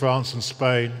against France and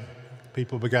Spain,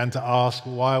 people began to ask,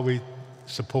 why are we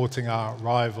supporting our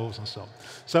rivals and so on?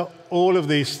 So all of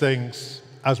these things,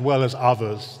 as well as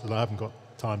others that I haven't got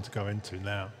time to go into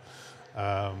now,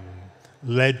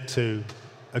 led to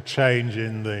a change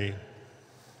in the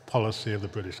policy of the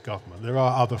British government. There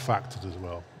are other factors as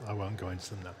well. I won't go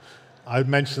into them now. I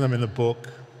mention them in the book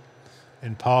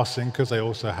in passing because they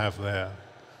also have their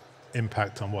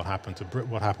impact on what happens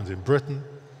in Britain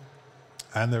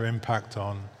and their impact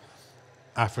on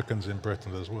Africans in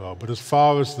Britain as well. But as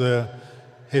far as the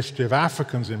history of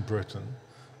Africans in Britain,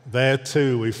 there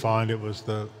too we find it was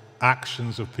the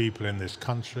actions of people in this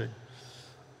country,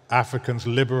 Africans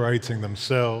liberating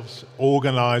themselves,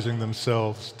 organizing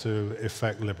themselves to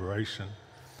effect liberation,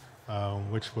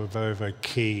 which were very, very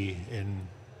key in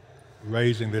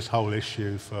raising this whole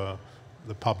issue for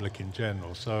the public in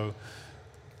general. So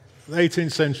the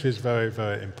 18th century is very,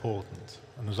 very important.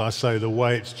 And as I say, the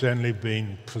way it's generally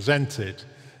been presented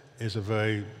is a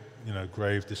very,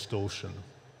 grave distortion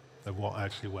of what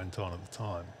actually went on at the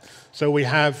time. So we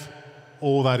have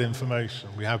all that information.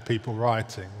 We have people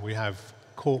writing. We have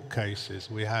court cases.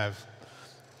 We have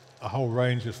a whole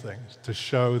range of things to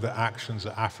show the actions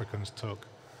that Africans took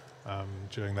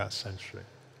during that century.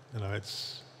 You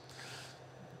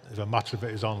know, much of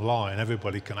it is online,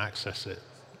 everybody can access it.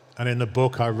 And in the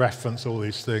book, I reference all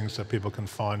these things so people can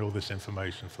find all this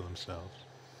information for themselves.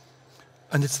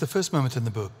 And it's the first moment in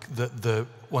the book that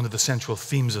one of the central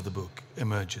themes of the book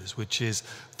emerges, which is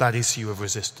that issue of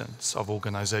resistance, of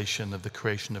organization, of the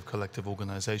creation of collective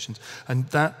organizations. And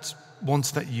that,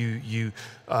 once that you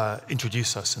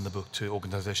introduce us in the book to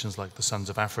organizations like the Sons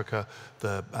of Africa,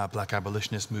 the Black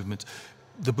abolitionist movement,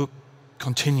 the book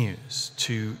continues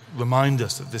to remind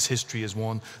us that this history is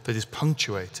one that is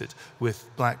punctuated with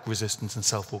black resistance and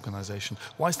self-organization.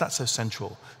 Why is that so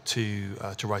central to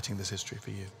writing this history for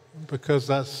you? Because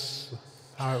that's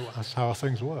how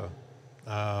things were.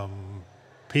 The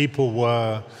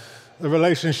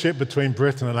relationship between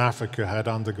Britain and Africa had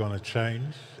undergone a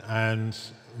change, and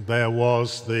there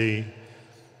was the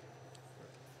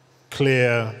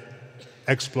clear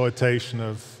exploitation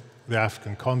of the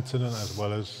African continent, as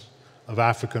well as of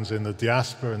Africans in the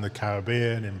diaspora, in the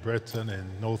Caribbean, in Britain, in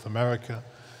North America,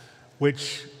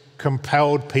 which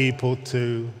compelled people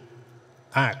to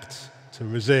act, to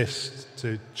resist,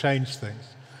 to change things.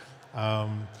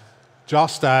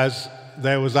 Just as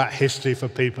there was that history for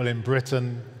people in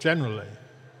Britain generally,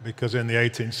 because in the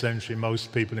 18th century,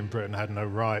 most people in Britain had no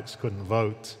rights, couldn't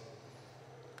vote,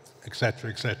 etc.,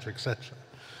 etc., etc.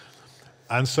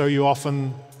 And so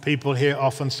people here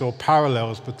often saw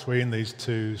parallels between these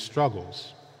two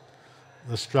struggles.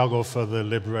 The struggle for the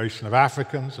liberation of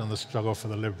Africans and the struggle for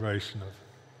the liberation of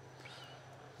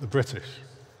the British,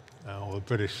 or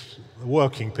the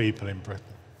working people in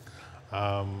Britain.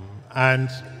 And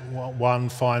one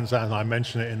finds that, and I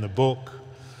mention it in the book,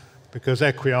 because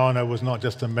Equiano was not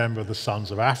just a member of the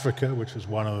Sons of Africa, which was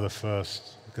one of the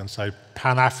first, you can say,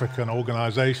 Pan-African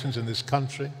organizations in this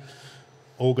country,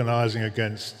 organizing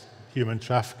against human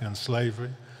trafficking and slavery,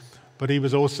 but he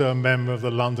was also a member of the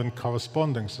London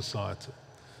Corresponding Society,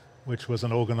 which was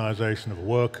an organization of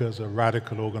workers, a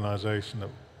radical organization that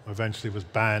eventually was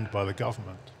banned by the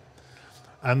government.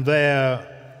 And their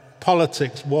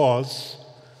politics was,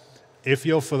 if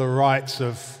you're for the rights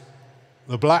of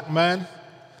the black man,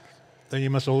 then you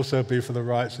must also be for the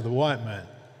rights of the white man.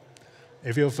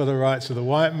 If you're for the rights of the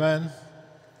white man,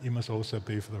 you must also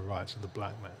be for the rights of the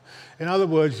black man. In other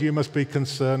words, you must be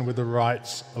concerned with the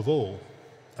rights of all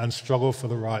and struggle for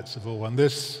the rights of all. And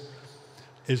this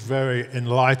is very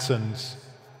enlightened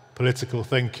political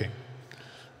thinking.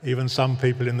 Even some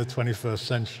people in the 21st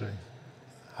century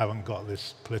haven't got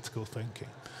this political thinking.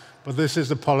 But this is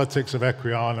the politics of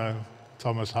Equiano,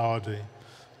 Thomas Hardy,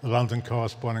 the London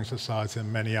Corresponding Society,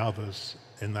 and many others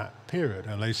in that period.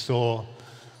 And they saw,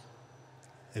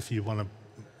 if you want to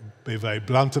be very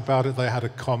blunt about it, they had a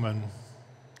common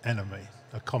enemy,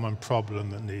 a common problem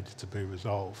that needed to be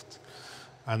resolved.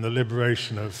 And the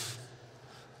liberation of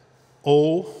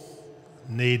all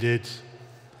needed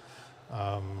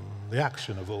the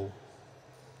action of all.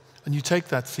 And you take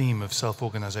that theme of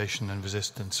self-organization and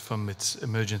resistance from its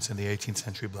emergence in the 18th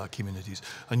century black communities,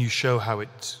 and you show how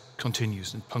it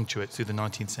continues and punctuates through the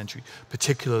 19th century,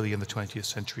 particularly in the 20th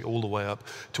century, all the way up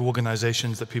to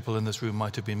organizations that people in this room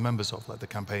might have been members of, like the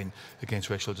Campaign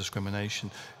Against Racial Discrimination.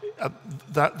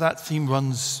 That theme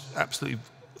runs absolutely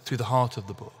through the heart of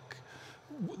the book.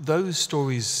 Those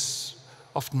stories,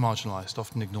 often marginalized,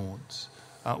 often ignored,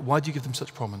 why do you give them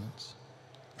such prominence?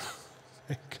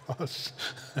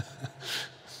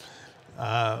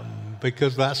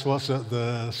 Because that's what's at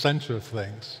the center of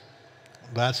things.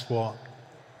 That's what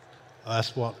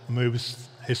moves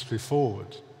history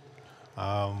forward.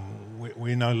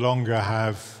 We no longer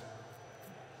have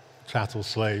chattel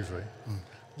slavery.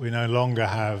 We no longer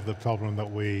have the problem that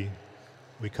we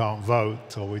can't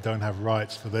vote, or we don't have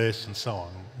rights for this and so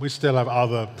on. We still have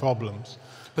other problems.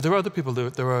 But there are other people,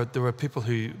 there are people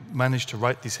who manage to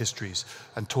write these histories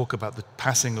and talk about the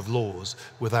passing of laws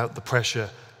without the pressure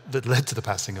that led to the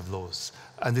passing of laws.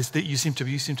 And you seem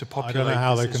to populate. I don't know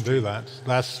how they history. can do that.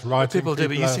 That's right. People do,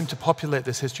 but you seem to populate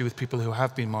this history with people who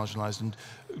have been marginalized, and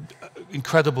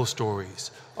incredible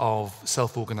stories of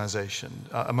self-organization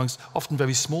amongst often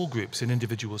very small groups in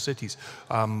individual cities.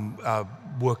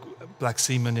 Black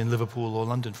seamen in Liverpool or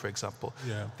London, for example.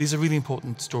 Yeah. These are really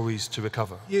important stories to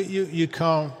recover. You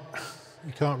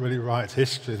can't really write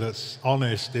history that's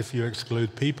honest if you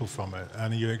exclude people from it,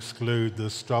 and you exclude the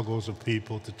struggles of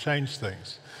people to change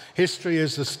things. History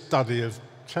is the study of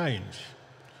change,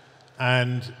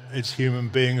 and it's human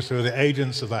beings who are the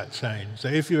agents of that change. So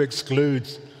if you exclude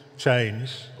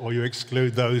change, or you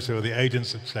exclude those who are the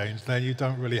agents of change, then you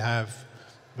don't really have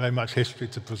very much history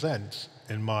to present,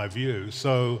 in my view.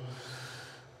 So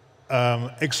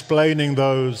explaining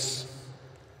those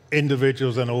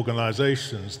individuals and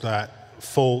organizations that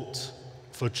fought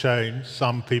for change.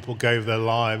 Some people gave their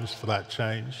lives for that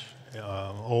change,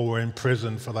 or were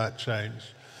imprisoned for that change.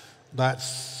 That's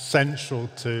central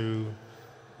to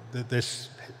this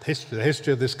history, the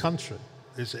history of this country.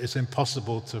 It's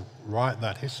impossible to write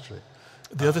that history.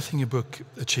 The other thing your book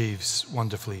achieves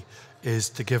wonderfully is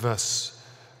to give us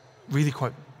really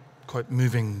quite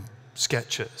moving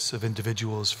sketches of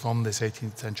individuals from this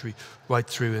 18th century right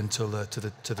through until to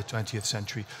the 20th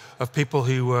century, of people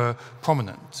who were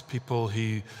prominent, people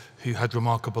who had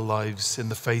remarkable lives in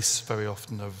the face very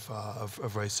often of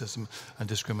racism and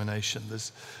discrimination.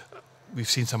 We've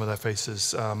seen some of their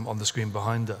faces on the screen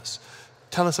behind us.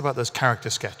 Tell us about those character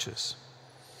sketches.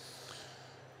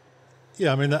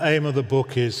 Yeah, I mean, the aim of the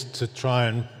book is to try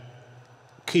and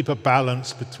keep a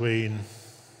balance between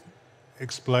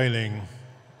explaining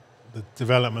the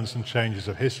developments and changes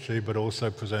of history, but also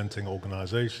presenting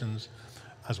organizations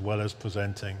as well as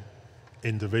presenting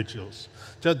individuals.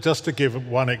 Just to give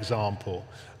one example,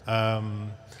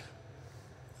 one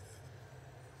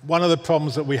of the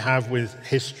problems that we have with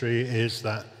history is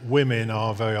that women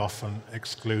are very often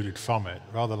excluded from it.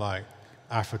 Rather like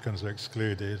Africans are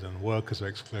excluded and workers are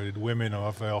excluded, women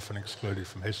are very often excluded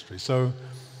from history. So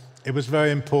it was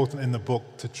very important in the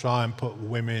book to try and put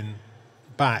women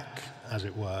back, as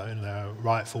it were, in their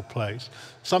rightful place.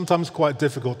 Sometimes quite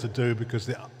difficult to do because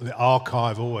the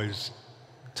archive always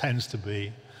tends to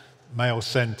be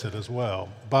male-centered as well.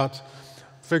 But,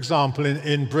 for example,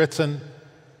 in Britain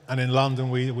and in London,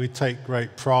 we take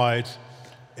great pride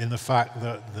in the fact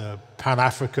that the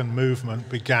Pan-African movement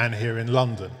began here in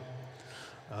London.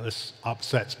 This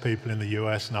upsets people in the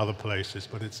US and other places,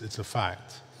 but it's a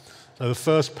fact. So the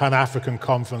first Pan-African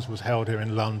conference was held here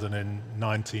in London in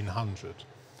 1900.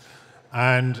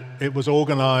 And it was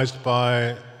organized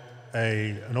by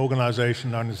an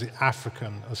organization known as the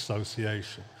African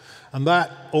Association. And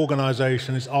that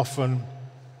organization is often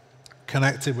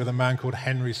connected with a man called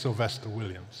Henry Sylvester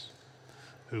Williams,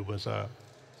 who was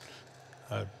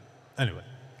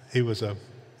he was a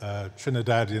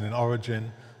Trinidadian in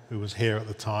origin, who was here at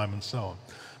the time and so on.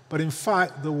 But in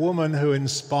fact, the woman who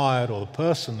inspired, or the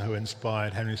person who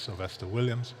inspired Henry Sylvester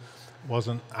Williams was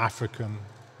an African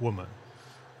woman.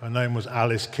 Her name was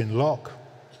Alice Kinloch.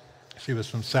 She was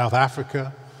from South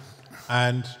Africa,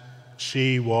 and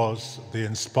she was the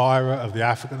inspirer of the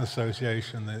African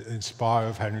Association, the inspirer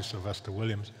of Henry Sylvester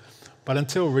Williams. But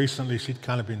until recently, she'd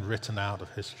kind of been written out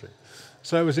of history.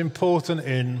 So it was important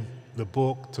in the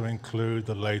book to include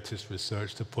the latest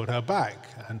research to put her back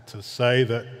and to say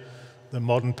that the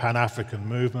modern Pan-African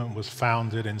movement was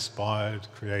founded, inspired,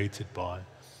 created by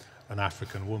an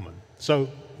African woman. So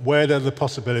where there's the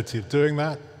possibility of doing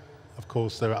that, of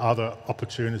course, there are other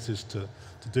opportunities to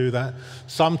do that.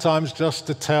 Sometimes just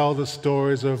to tell the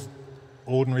stories of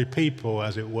ordinary people,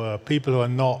 as it were, people who are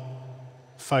not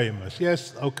famous.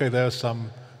 Yes, okay, there are some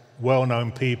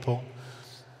well-known people.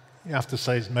 You have to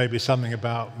say maybe something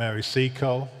about Mary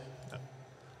Seacole,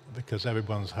 because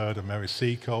everyone's heard of Mary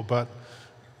Seacole, but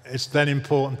it's then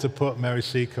important to put Mary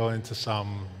Seacole into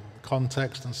some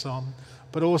context and so on,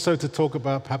 but also to talk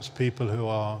about perhaps people who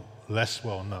are less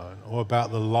well known, or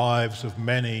about the lives of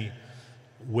many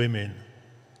women,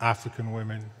 African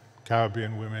women,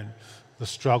 Caribbean women, the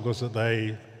struggles that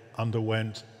they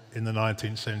underwent in the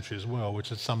 19th century as well,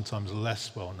 which are sometimes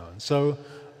less well known. So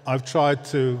I've tried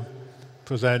to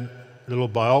present little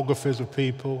biographies of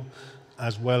people,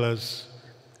 as well as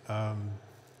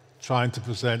trying to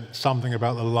present something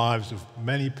about the lives of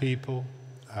many people,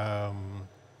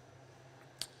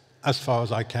 as far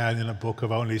as I can in a book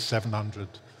of only 700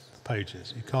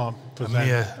 pages. You can't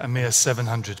present... A mere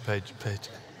 700 page.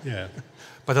 Yeah.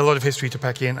 But a lot of history to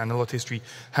pack in, and a lot of history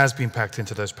has been packed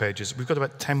into those pages. We've got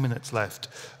about 10 minutes left,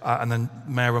 and then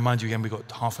may I remind you again, we've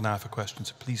got half an hour for questions,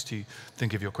 so please do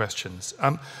think of your questions.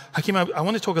 Hakim, I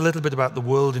want to talk a little bit about the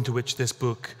world into which this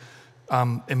book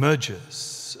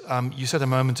emerges. You said a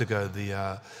moment ago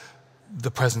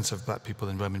the presence of black people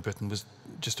in Roman Britain was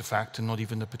just a fact, and not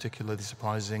even a particularly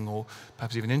surprising or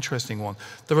perhaps even interesting one.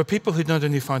 There are people who not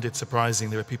only find it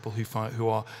surprising, there are people who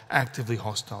are actively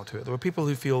hostile to it. There are people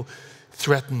who feel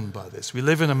threatened by this. We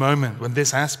live in a moment when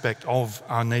this aspect of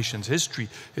our nation's history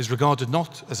is regarded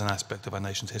not as an aspect of our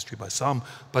nation's history by some,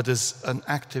 but as an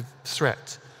active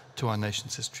threat to our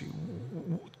nation's history.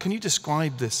 Can you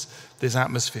describe this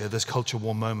atmosphere, this culture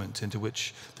war moment into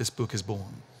which this book is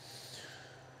born?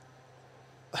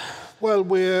 Well,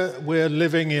 we're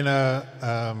living in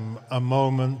a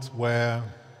moment where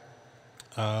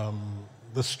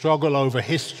the struggle over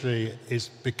history is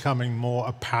becoming more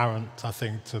apparent, I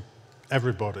think, to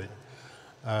everybody,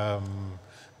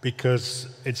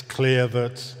 because it's clear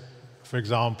that For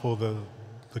example,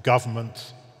 the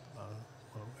government,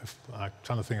 I'm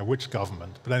trying to think of which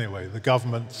government, but anyway, the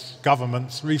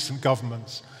recent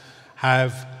governments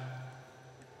have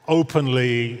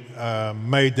openly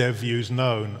made their views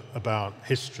known about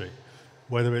history,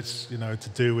 whether it's to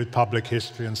do with public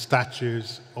history and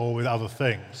statues or with other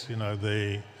things.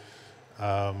 The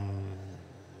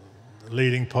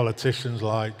leading politicians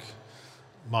like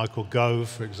Michael Gove,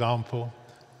 for example,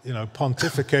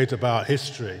 pontificate about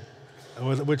history,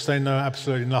 which they know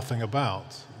absolutely nothing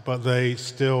about, but they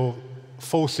still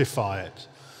falsify it.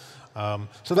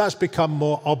 So that's become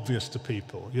more obvious to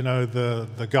people.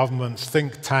 The government's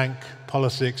think tank,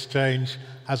 Policy Exchange,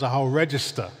 has a whole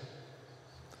register.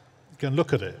 You can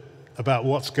look at it about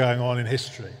what's going on in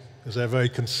history, because they're very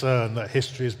concerned that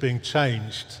history is being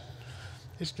changed.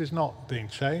 History is not being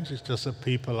changed, it's just that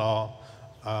people are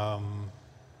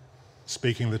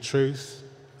speaking the truth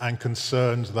and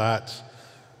concerned that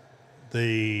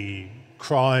the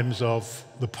crimes of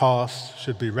the past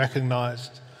should be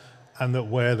recognized, and that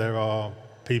where there are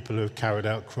people who have carried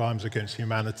out crimes against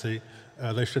humanity,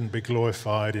 they shouldn't be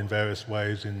glorified in various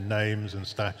ways in names and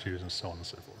statues and so on and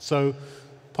so forth. So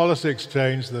Policy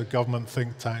Exchange, the government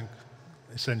think tank,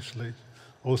 essentially,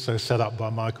 also set up by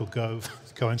Michael Gove,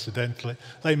 coincidentally,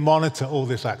 they monitor all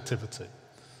this activity.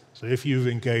 So if you've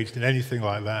engaged in anything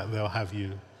like that, they'll have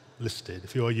you listed.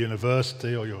 If you're a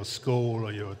university or you're a school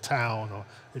or you're a town,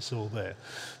 it's all there.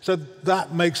 So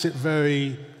that makes it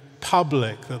very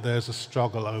public that there's a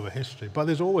struggle over history. But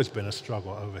there's always been a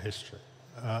struggle over history.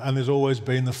 And there's always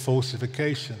been the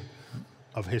falsification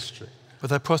of history.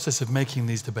 But that process of making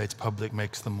these debates public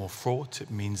makes them more fraught. It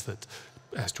means that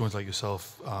historians like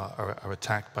yourself are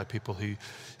attacked by people who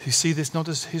see this not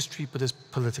as history but as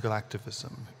political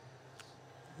activism.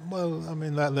 Well, I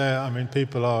mean,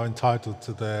 people are entitled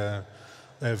to their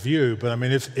view, but I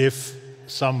mean, if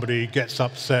somebody gets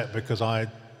upset because I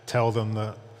tell them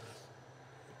that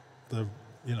the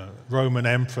Roman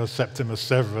Emperor Septimus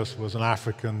Severus was an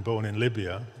African born in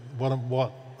Libya, what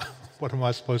am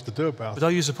I supposed to do about it? But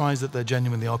are you surprised that there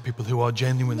genuinely are people who are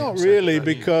genuinely upset? Not really,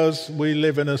 because we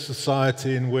live in a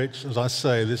society in which, as I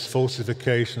say, this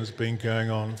falsification has been going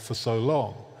on for so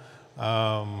long.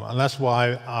 And that's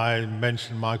why I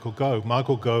mentioned Michael Gove.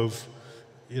 Michael Gove,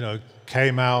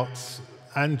 came out,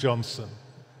 and Johnson,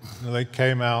 they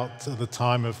came out at the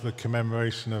time of the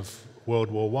commemoration of World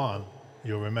War I,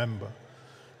 you'll remember.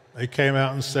 They came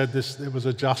out and said it was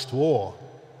a just war.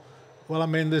 Well, I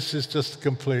mean, this is just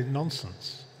complete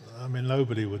nonsense. I mean,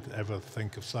 nobody would ever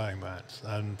think of saying that.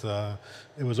 And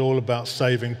it was all about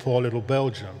saving poor little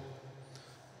Belgium.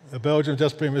 Belgium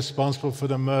just been responsible for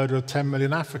the murder of 10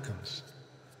 million Africans.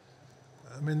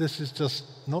 I mean, this is just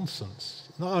nonsense.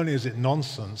 Not only is it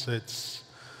nonsense, it's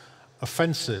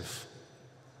offensive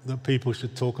that people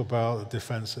should talk about the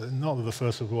defense, not that the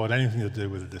First World War had anything to do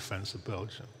with the defense of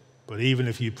Belgium, but even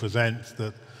if you present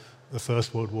that the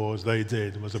First World War, as they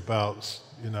did, was about,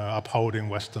 upholding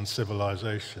Western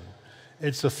civilization,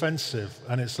 it's offensive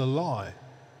and it's a lie.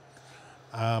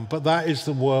 But that is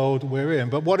the world we're in.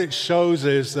 But what it shows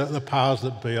is that the powers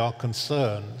that be are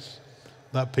concerned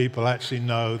that people actually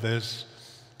know there's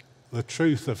the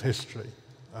truth of history,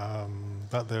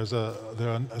 that there's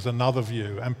another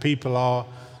view, and people are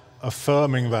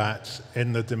affirming that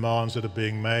in the demands that are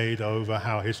being made over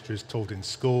how history is taught in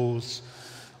schools,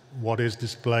 what is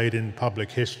displayed in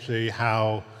public history,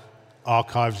 how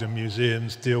archives and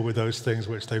museums deal with those things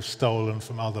which they've stolen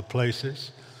from other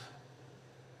places.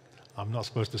 I'm not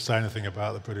supposed to say anything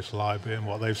about the British Library and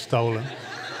what they've stolen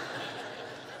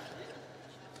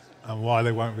and why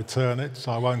they won't return it,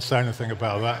 so I won't say anything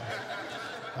about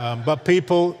that. But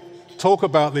people talk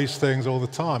about these things all the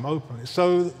time, openly.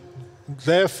 So,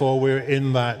 therefore, we're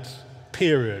in that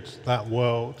period, that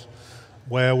world,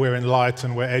 where we're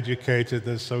enlightened, we're educated,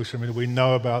 there's social media, we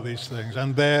know about these things,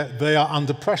 and they are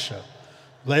under pressure.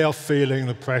 They are feeling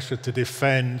the pressure to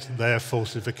defend their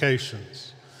falsifications.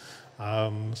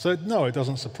 So no, it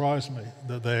doesn't surprise me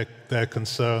that they're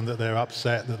concerned, that they're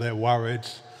upset, that they're worried,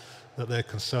 that they're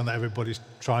concerned that everybody's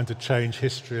trying to change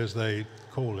history, as they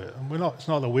call it. And it's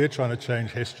not that we're trying to change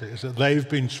history, it's that they've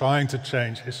been trying to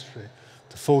change history,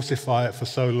 to falsify it for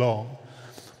so long,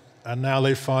 and now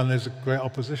they find there's a great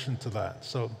opposition to that.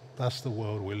 So that's the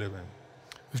world we live in.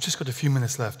 We've just got a few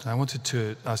minutes left, and I wanted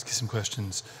to ask you some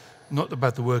questions, not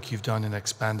about the work you've done in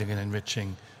expanding and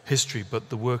enriching history, but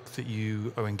the work that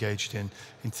you are engaged in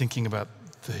thinking about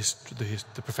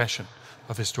the profession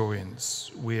of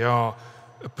historians. We are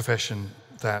a profession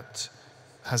that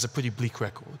has a pretty bleak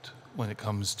record when it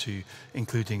comes to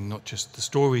including not just the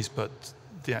stories, but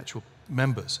the actual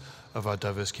members of our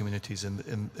diverse communities in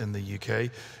the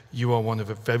UK. You are one of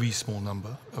a very small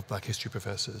number of Black history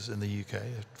professors in the UK,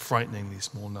 a frighteningly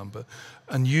small number.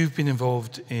 And you've been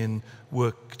involved in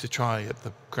work to try, at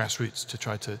the grassroots, to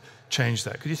try to change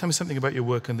that. Could you tell me something about your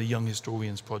work on the Young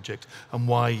Historians Project and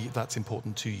why that's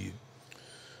important to you?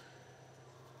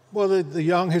 Well, the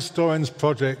Young Historians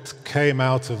Project came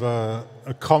out of a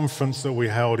conference that we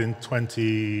held in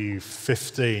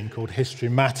 2015 called History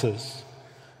Matters.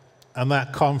 And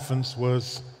that conference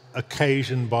was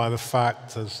occasioned by the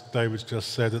fact, as David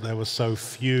just said, that there were so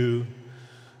few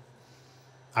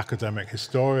academic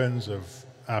historians of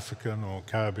African or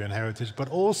Caribbean heritage, but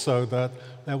also that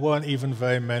there weren't even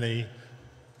very many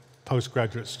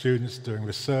postgraduate students doing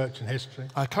research in history.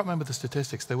 I can't remember the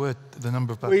statistics. There were the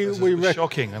number of Black professors was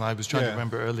shocking, and I was trying to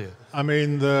remember earlier. I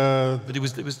mean, but it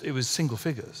was single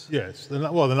figures. Yes.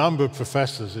 Well, the number of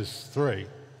professors is 3.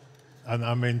 And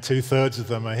I mean, 2/3 of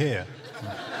them are here.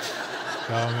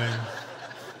 So, I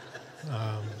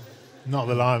mean, not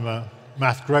that I'm a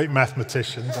great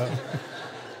mathematician,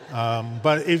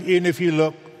 but even if you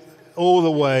look all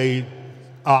the way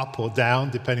up or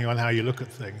down, depending on how you look at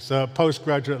things, so at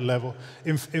postgraduate level,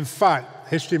 in fact,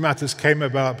 History Matters came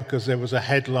about because there was a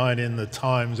headline in the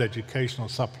Times educational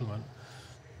supplement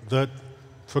that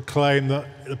proclaimed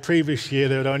that the previous year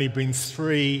there had only been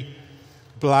 3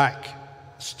 Black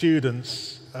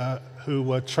students who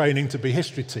were training to be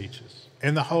history teachers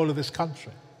in the whole of this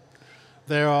country.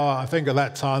 There are, I think at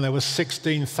that time, there were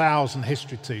 16,000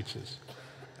 history teachers,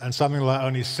 and something like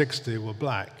only 60 were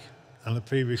Black. And the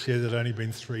previous year, there'd only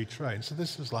been 3 trained. So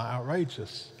this was like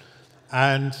outrageous.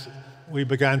 And we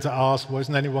began to ask, well,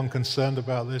 isn't anyone concerned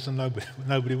about this? And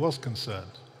nobody was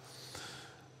concerned.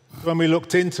 When we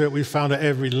looked into it, we found at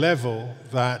every level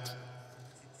that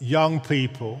young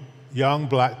people, young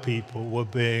Black people, were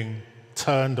being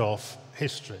turned off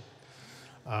history.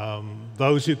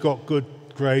 Those who got good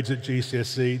grades at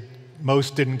GCSE,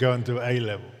 most didn't go and do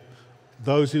A-level.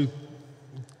 Those who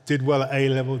did well at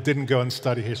A-level didn't go and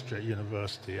study history at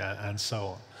university, and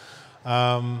so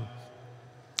on.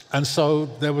 And so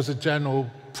there was a general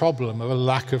problem of a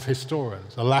lack of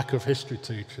historians, a lack of history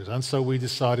teachers. And so we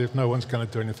decided if no one's going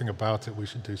to do anything about it, we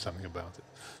should do something about it.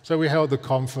 So we held the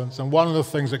conference, and one of the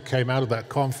things that came out of that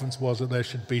conference was that there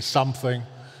should be something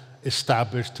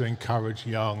established to encourage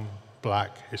young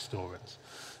Black historians.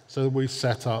 So we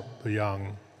set up the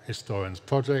Young Historians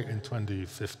Project in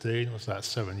 2015, was that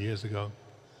 7 years ago?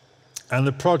 And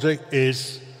the project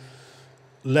is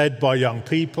led by young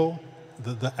people.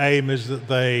 The aim is that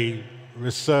they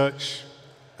research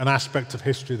an aspect of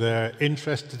history they're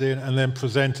interested in and then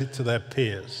present it to their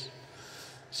peers.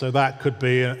 So that could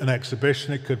be an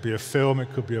exhibition, it could be a film,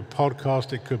 it could be a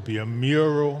podcast, it could be a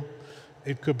mural,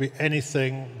 it could be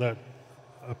anything that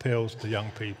appeals to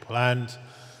young people. And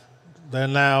they're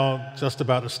now just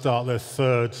about to start their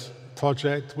 3rd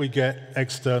project. We get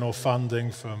external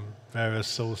funding from various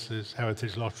sources,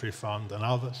 Heritage Lottery Fund and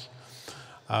others.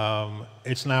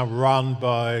 It's now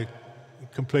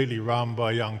completely run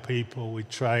by young people. We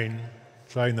train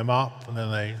them up, and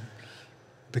then they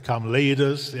become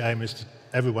leaders. The aim is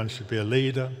everyone should be a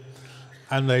leader,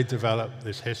 and they develop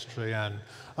this history. And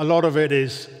a lot of it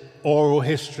is oral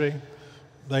history.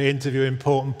 They interview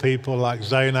important people like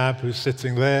Zainab, who's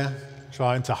sitting there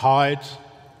trying to hide,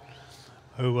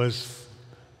 who was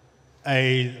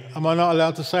am I not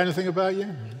allowed to say anything about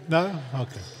you? No?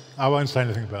 Okay. I won't say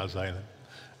anything about Zainab.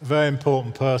 A very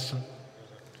important person.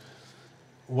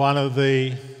 One of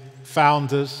the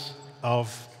founders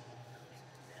of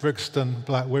Brixton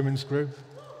Black Women's Group.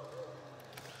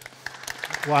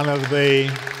 One of the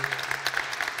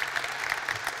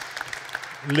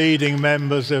leading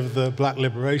members of the Black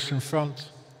Liberation Front,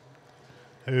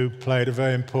 who played a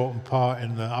very important part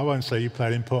in I won't say you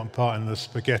played an important part in the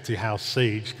Spaghetti House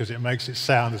siege, because it makes it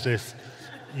sound as if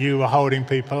you were holding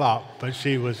people up, but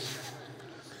she was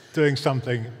doing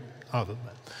something other than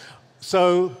that.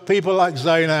 So people like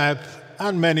Zainab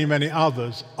and many, many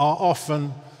others are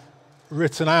often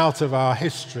written out of our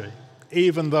history,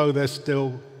 even though they're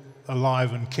still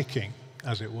alive and kicking,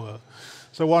 as it were.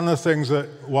 So one of the things that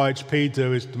YHP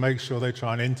do is to make sure they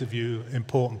try and interview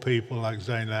important people like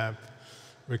Zainab,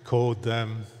 record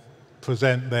them,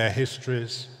 present their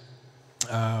histories.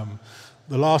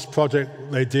 The last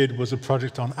project they did was a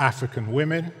project on African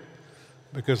women,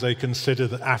 because they considered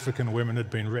that African women had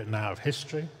been written out of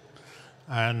history.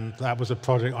 And that was a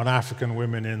project on African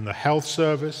women in the health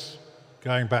service,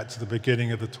 going back to the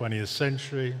beginning of the 20th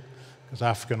century, because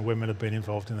African women had been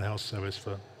involved in the health service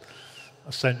for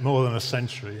more than a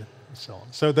century, and so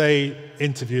on. So they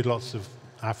interviewed lots of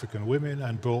African women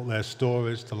and brought their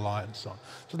stories to light and so on.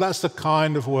 So that's the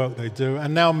kind of work they do.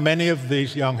 And now many of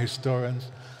these young historians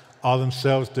are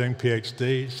themselves doing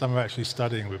PhDs. Some are actually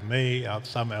studying with me,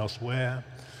 some elsewhere.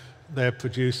 They're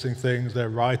producing things, they're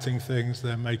writing things,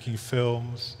 they're making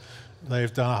films.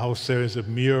 They've done a whole series of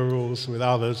murals with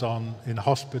others in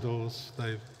hospitals.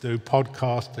 They do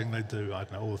podcasting, they do, I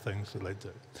don't know, all the things that they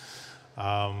do.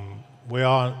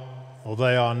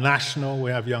 They are national. We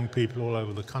have young people all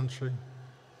over the country.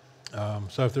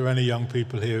 So if there are any young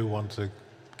people here who want to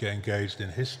get engaged in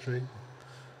history,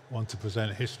 want to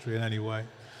present history in any way,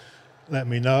 let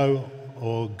me know,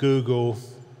 or Google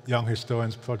Young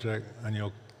Historians Project and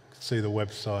you'll see the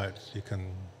website. You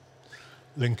can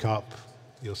link up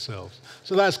yourselves.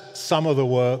 So that's some of the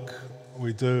work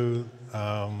we do.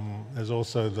 There's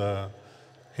also the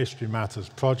History Matters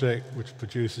Project, which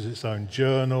produces its own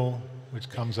journal, which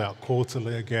comes out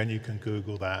quarterly. Again, you can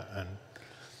Google that and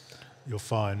you'll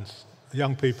find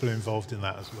young people involved in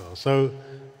that as well. So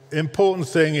the important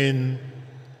thing in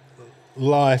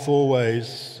life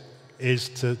always is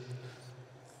to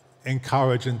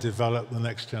encourage and develop the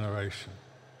next generation.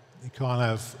 You can't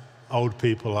have old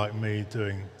people like me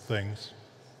doing things,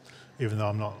 even though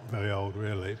I'm not very old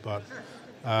really, but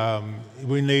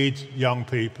we need young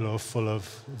people who are full of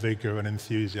vigor and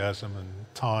enthusiasm and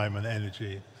time and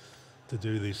energy to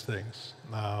do these things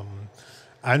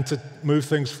and to move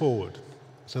things forward.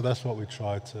 So that's what we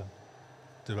try to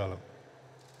develop.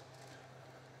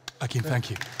 Hakim, thank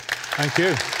you. Thank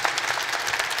you.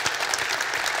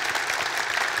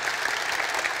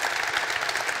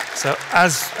 So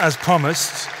as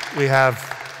promised, we have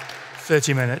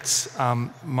 30 minutes.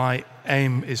 My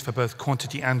aim is for both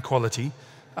quantity and quality.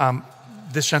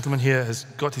 This gentleman here has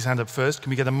got his hand up first. Can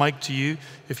we get a mic to you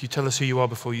if you tell us who you are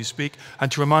before you speak? And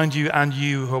to remind you, and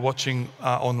you who are watching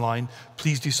online,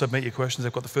 please do submit your questions.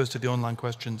 I've got the first of the online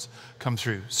questions come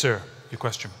through. Sir, your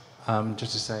question.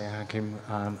 Just to say, Hakim,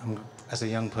 as a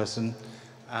young person,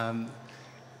 I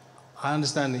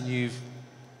understand that you've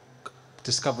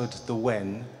discovered the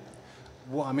when.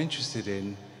 What I'm interested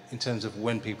in terms of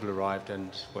when people arrived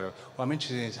and where, what I'm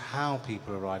interested in is how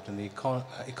people arrived and the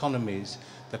economies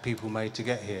that people made to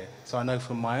get here. So I know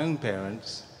from my own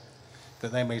parents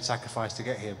that they made sacrifice to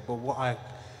get here, but what I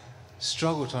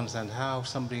struggle to understand how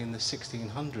somebody in the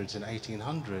 1600s and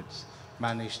 1800s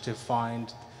managed to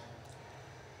find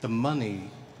the money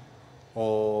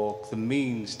or the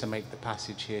means to make the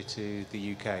passage here to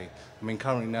the UK. I mean,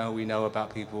 currently now we know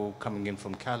about people coming in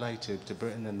from Calais to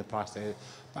Britain and the price there.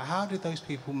 But how did those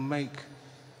people make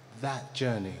that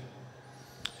journey?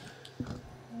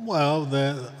 Well,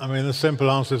 the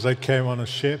simple answer is they came on a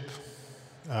ship,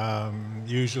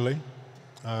 usually,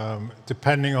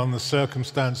 depending on the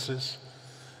circumstances.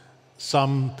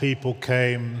 Some people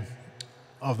came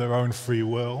of their own free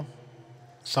will.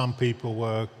 Some people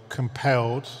were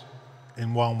compelled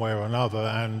in one way or another,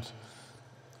 and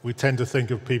we tend to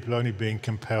think of people only being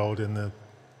compelled in the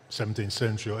 17th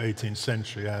century or 18th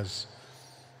century as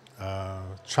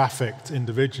trafficked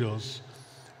individuals.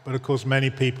 But of course, many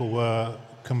people were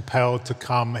compelled to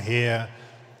come here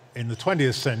in the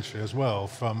 20th century as well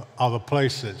from other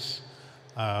places.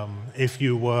 If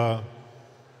you were,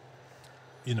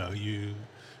 you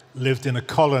lived in a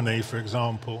colony, for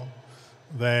example,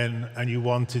 and you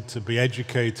wanted to be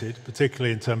educated,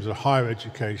 particularly in terms of higher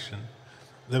education,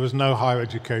 there was no higher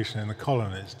education in the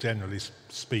colonies, generally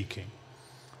speaking.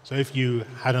 So if you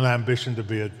had an ambition to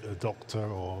be a doctor,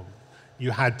 or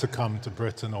you had to come to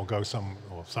Britain or go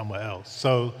somewhere else.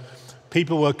 So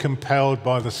people were compelled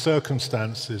by the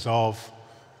circumstances of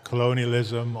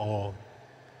colonialism, or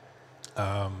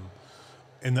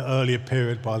in the earlier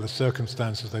period by the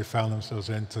circumstances they found themselves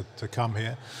in to come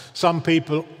here. Some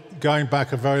people, going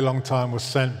back a very long time, were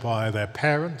sent by their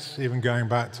parents, even going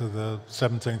back to the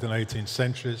 17th and 18th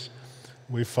centuries.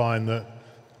 We find that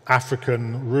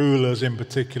African rulers in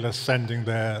particular sending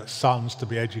their sons to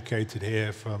be educated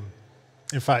here from,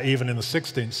 in fact, even in the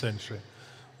 16th century,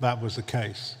 that was the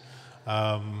case.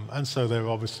 And so there were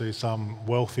obviously some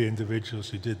wealthy individuals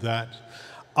who did that.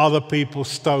 Other people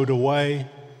stowed away.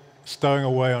 Stowing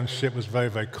away on ship was very,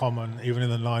 very common, even in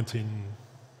the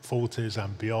 1940s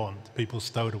and beyond. People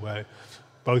stowed away,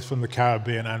 both from the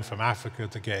Caribbean and from Africa,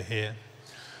 to get here.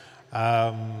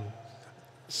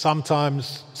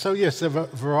 Sometimes, so yes, there are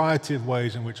a variety of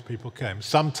ways in which people came.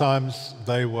 Sometimes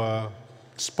they were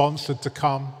sponsored to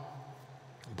come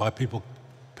by people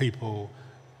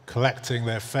collecting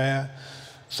their fare.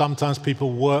 Sometimes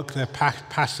people worked their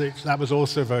passage. That was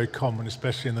also very common,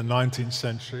 especially in the 19th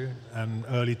century and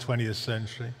early 20th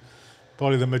century.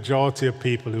 Probably the majority of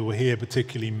people who were here,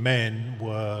 particularly men,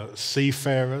 were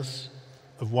seafarers,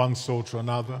 of one sort or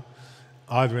another,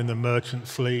 either in the merchant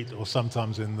fleet or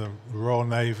sometimes in the Royal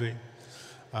Navy.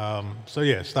 So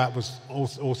yes, that was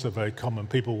also very common.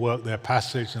 People worked their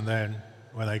passage, and then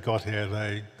when they got here,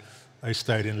 they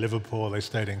stayed in Liverpool, they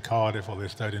stayed in Cardiff, or they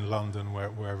stayed in London,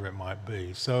 wherever it might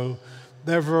be. So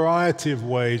there are a variety of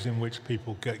ways in which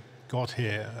people got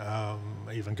here,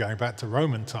 even going back to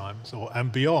Roman times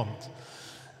and beyond.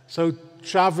 So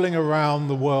traveling around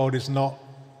the world is not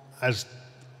as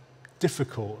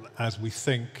difficult as we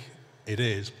think it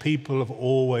is. People have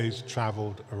always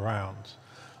traveled around.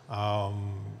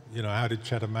 You know, how did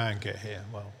Cheddar Man get here?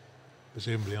 Well,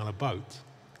 presumably on a boat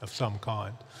of some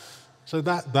kind. So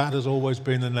that has always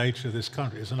been the nature of this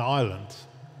country. It's an island.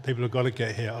 People have got to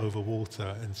get here over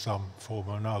water in some form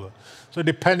or another. So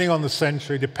depending on the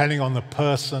century, depending on the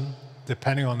person,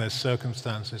 depending on their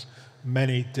circumstances,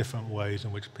 many different ways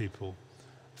in which people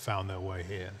found their way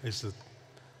here is the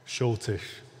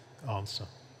shortish answer.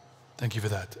 Thank you for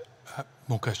that.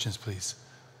 More questions, please.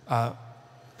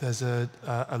 There's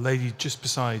a lady just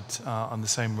beside on the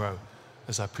same row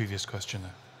as our previous questioner.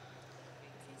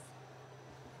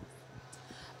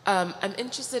 I'm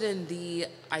interested in the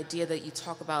idea that you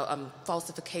talk about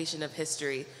falsification of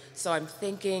history. So I'm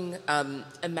thinking,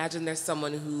 imagine there's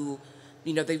someone who,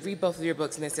 you know, they read both of your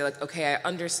books and they say like, okay, I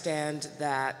understand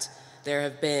that there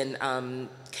have been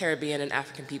Caribbean and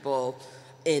African people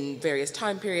in various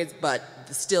time periods, but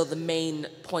still the main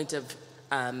point of,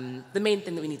 the main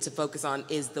thing that we need to focus on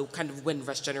is the kind of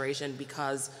Windrush generation,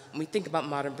 because when we think about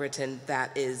modern Britain,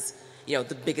 that is, you know,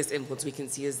 the biggest influence we can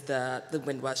see is the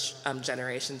Windrush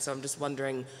generation. So I'm just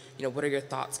wondering, you know, what are your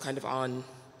thoughts kind of on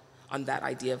that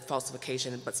idea of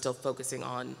falsification, but still focusing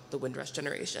on the Windrush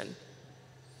generation?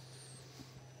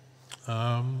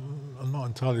 I'm not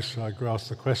entirely sure I grasp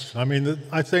the question. I mean,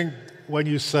 I think when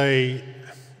you say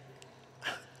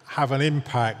have an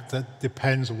impact, that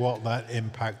depends what that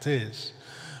impact is.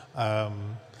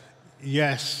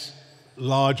 Yes,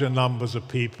 larger numbers of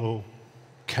people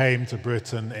came to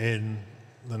Britain in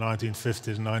the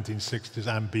 1950s, 1960s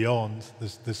and beyond.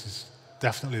 This is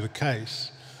definitely the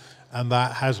case, and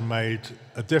that has made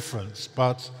a difference.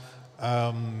 But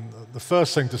the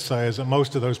first thing to say is that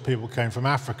most of those people came from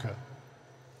Africa.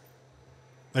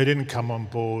 They didn't come on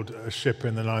board a ship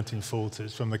in the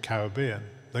 1940s from the Caribbean.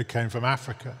 They came from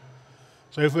Africa.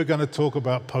 So if we're going to talk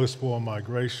about post-war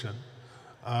migration,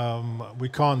 we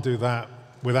can't do that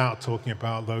without talking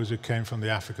about those who came from the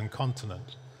African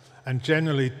continent. And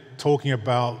generally, talking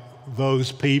about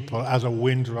those people as a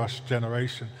Windrush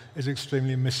generation is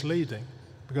extremely misleading,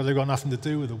 because they've got nothing to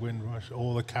do with the Windrush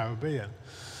or the Caribbean.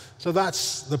 So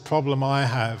that's the problem I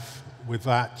have with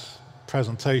that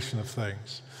presentation of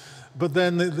things. But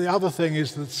then the other thing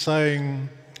is that saying,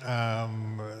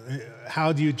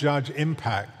 how do you judge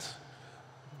impact?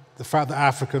 The fact that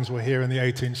Africans were here in the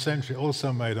 18th century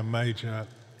also made a major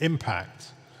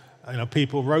impact. You know,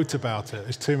 people wrote about it.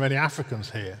 There's too many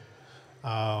Africans here.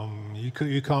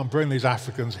 You can't bring these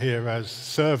Africans here as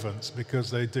servants because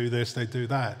they do this, they do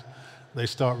that. They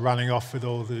start running off with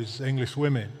all these English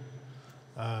women.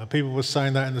 People were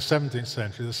saying that in the 17th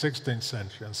century, the 16th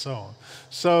century, and so on.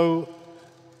 So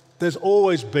there's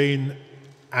always been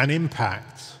an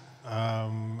impact,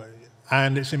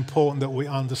 and it's important that we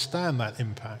understand that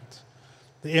impact.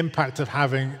 The impact of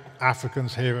having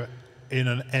Africans here in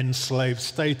an enslaved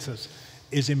status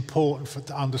is important for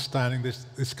understanding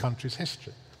this country's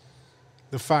history.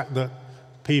 The fact that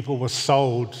people were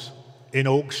sold in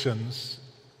auctions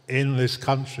in this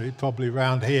country, probably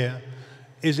around here,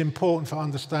 is important for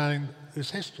understanding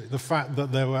this history. The fact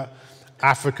that there were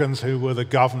Africans who were the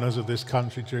governors of this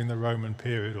country during the Roman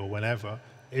period or whenever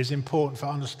is important for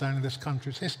understanding this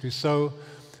country's history. So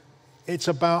it's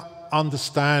about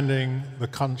understanding the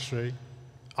country,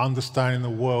 understanding the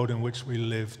world in which we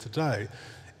live today.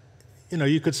 You know,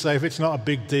 you could say, if it's not a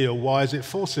big deal, why is it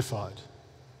falsified?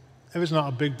 If it's not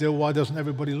a big deal, why doesn't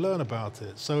everybody learn about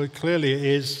it? So it clearly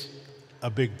is a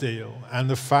big deal. And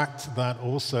the fact that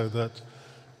also that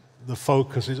the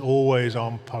focus is always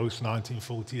on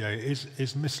post-1948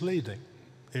 is misleading.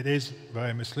 It is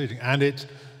very misleading. And it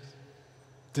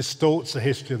distorts the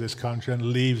history of this country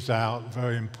and leaves out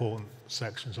very important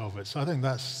sections of it. So I think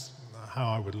that's how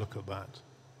I would look at that.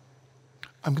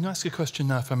 I'm going to ask a question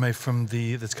now, if I may,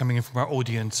 that's coming in from our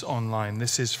audience online.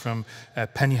 This is from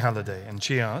Penny Halliday, and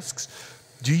she asks,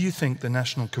 do you think the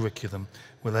national curriculum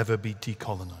will ever be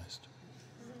decolonized?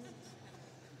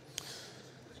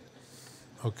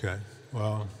 Okay,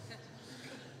 well,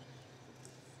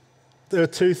 there are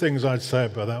two things I'd say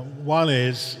about that. One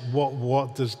is,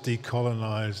 what does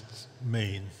decolonized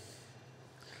mean?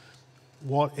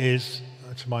 what is,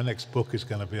 actually my next book is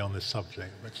going to be on this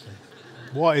subject, actually.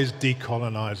 What is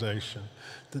decolonization?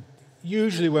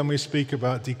 Usually when we speak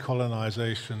about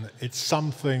decolonization, it's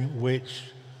something which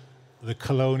the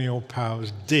colonial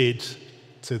powers did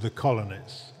to the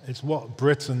colonies. It's what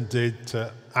Britain did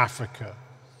to Africa.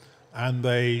 And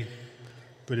they,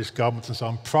 British governments and so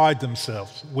on, pride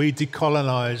themselves. We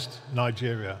decolonized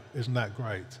Nigeria. Isn't that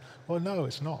great? Well, no,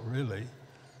 it's not really.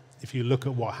 If you look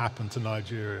at what happened to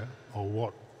Nigeria, or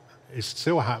what is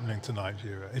still happening to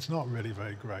Nigeria, it's not really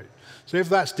very great. So if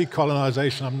that's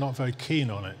decolonization, I'm not very keen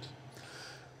on it.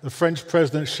 The French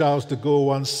President Charles de Gaulle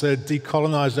once said,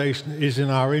 decolonization is in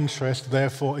our interest,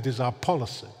 therefore it is our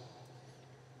policy.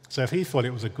 So if he thought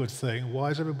it was a good thing, why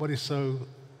does everybody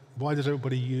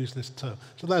use this term?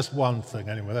 So that's one thing,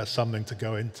 anyway, that's something to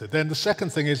go into. Then the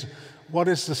second thing is, what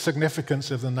is the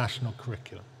significance of the national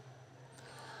curriculum?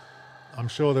 I'm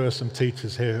sure there are some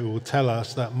teachers here who will tell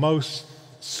us that most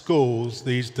schools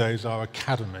these days are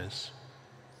academies.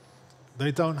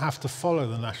 They don't have to follow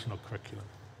the national curriculum.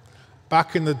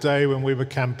 Back in the day when we were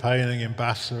campaigning in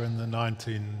Basra in the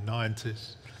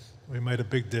 1990s, we made a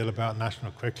big deal about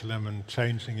national curriculum and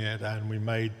changing it, and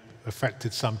we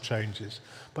effected some changes.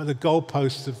 But the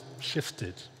goalposts have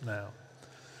shifted now.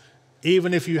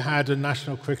 Even if you had a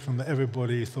national curriculum that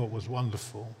everybody thought was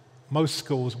wonderful, most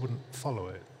schools wouldn't follow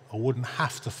it, or wouldn't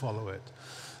have to follow it.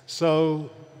 So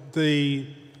the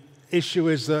issue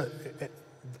is that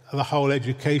the whole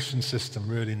education system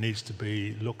really needs to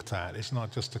be looked at. It's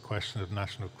not just a question of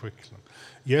national curriculum.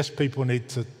 Yes, people need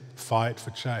to fight for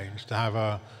change, to have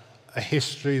a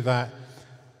history that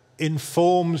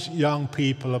informs young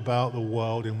people about the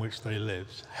world in which they live,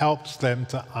 helps them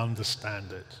to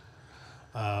understand it.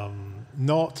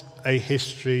 Not a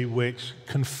history which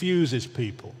confuses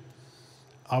people.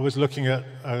 I was looking at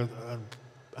an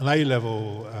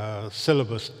A-level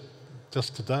syllabus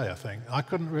just today, I think. I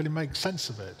couldn't really make sense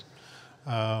of it.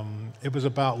 It was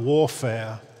about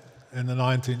warfare in the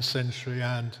 19th century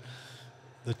and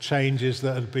the changes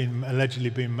that had allegedly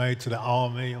been made to the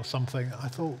army or something. I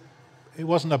thought it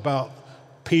wasn't about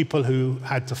people who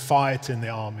had to fight in the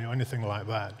army or anything like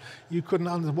that. You couldn't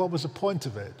understand what was the point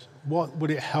of it. What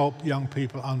would it help young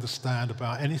people understand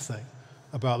about anything,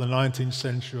 about the 19th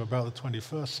century, about the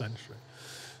 21st century?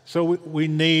 So we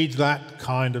need that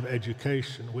kind of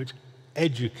education which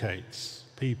educates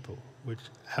people, which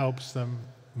helps them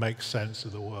make sense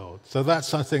of the world. So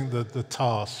that's, I think, the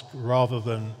task, rather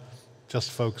than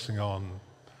just focusing on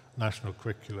national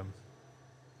curriculum.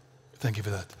 Thank you for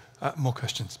that. More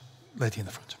questions? Lady in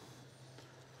the front.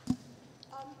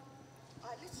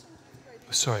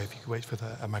 Sorry, if you could wait for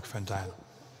the microphone, Diane.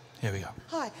 Here we go.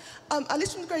 Hi. I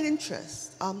listened with great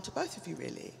interest to both of you,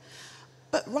 really.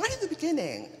 But right at the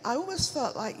beginning, I almost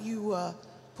felt like you were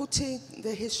putting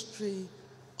the history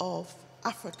of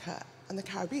Africa and the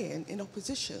Caribbean in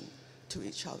opposition to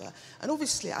each other. And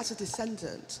obviously, as a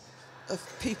descendant of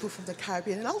people from the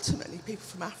Caribbean and ultimately people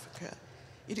from Africa,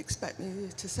 you'd expect me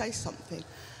to say something.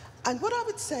 And what I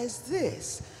would say is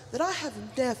this, that I have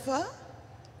never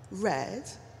read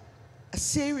a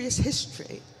serious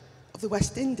history of the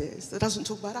West Indies that doesn't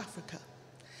talk about Africa.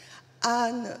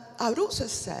 And I would also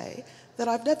say that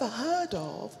I've never heard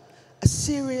of a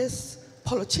serious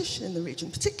politician in the region,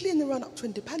 particularly in the run-up to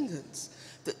independence,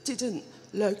 that didn't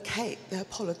locate their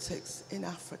politics in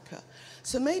Africa.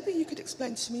 So maybe you could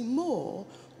explain to me more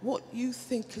what you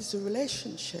think is the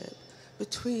relationship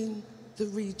between the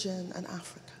region and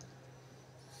Africa.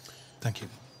 Thank you.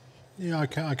 Yeah, I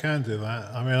can do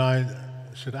that. I mean,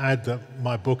 I should add that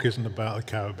my book isn't about the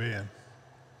Caribbean,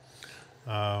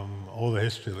 or the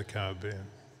history of the Caribbean,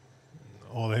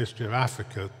 or the history of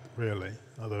Africa, really,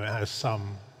 although it has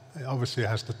some, obviously it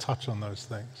has to touch on those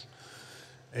things.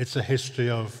 It's a history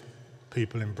of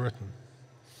people in Britain.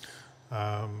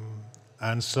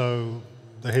 And so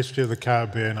the history of the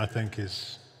Caribbean, I think,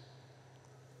 is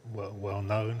well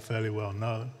known, fairly well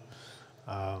known,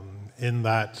 in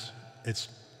that it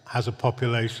has a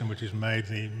population which is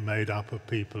mainly made up of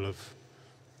people of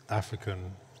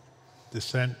African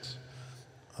descent,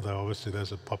 although obviously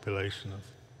there's a population of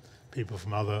people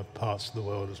from other parts of the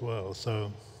world as well.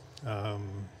 So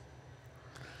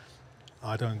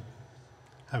I don't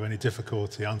have any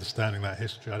difficulty understanding that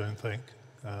history, I don't think,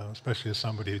 especially as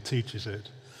somebody who teaches it.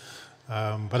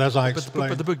 But as I explained,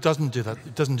 but the book doesn't do that.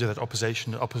 It doesn't do that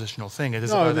oppositional thing. It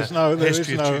is no, about the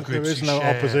history of two groups. There is no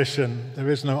opposition. There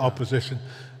is no opposition.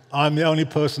 I'm the only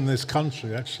person in this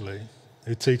country, actually,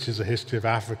 who teaches a history of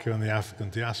Africa and the African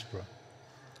diaspora,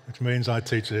 which means I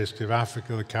teach a history of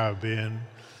Africa, the Caribbean,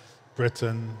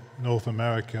 Britain, North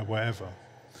America, wherever.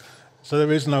 So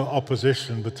there is no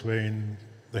opposition between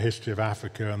the history of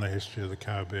Africa and the history of the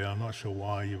Caribbean. I'm not sure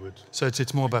why you would. So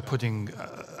it's more about putting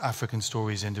African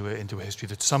stories into a history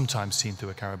that's sometimes seen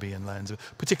through a Caribbean lens,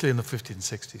 particularly in the 50s and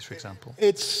 60s, for example.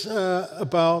 It's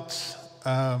about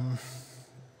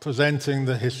presenting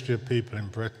the history of people in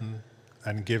Britain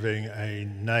and giving a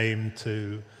name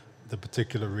to the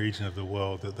particular region of the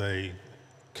world that they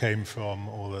came from,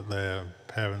 or that their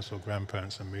parents or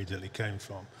grandparents immediately came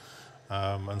from.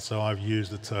 And so I've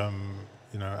used the term,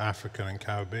 African and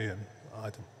Caribbean.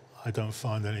 I don't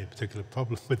find any particular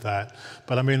problem with that.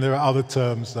 But I mean, there are other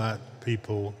terms that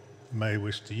people may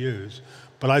wish to use.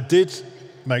 But I did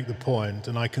make the point,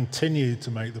 and I continue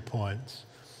to make the point,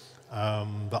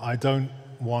 that I don't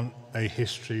want a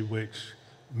history which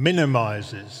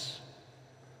minimizes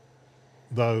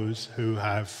those who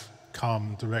have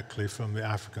come directly from the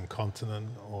African continent,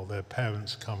 or their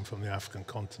parents come from the African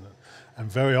continent. And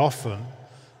very often,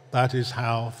 that is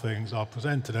how things are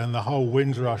presented. And the whole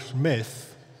Windrush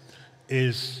myth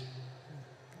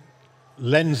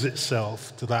lends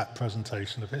itself to that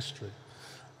presentation of history,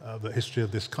 the history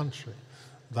of this country,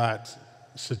 that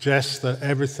suggests that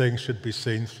everything should be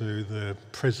seen through the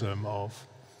prism of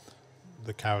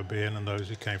the Caribbean and those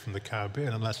who came from the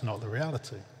Caribbean, and that's not the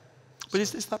reality. But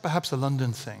is that perhaps a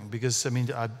London thing? Because, I mean,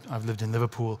 I've lived in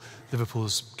Liverpool.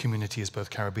 Liverpool's community is both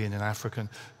Caribbean and African.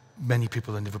 Many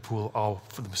people in Liverpool are,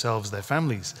 for themselves, their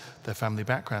families, their family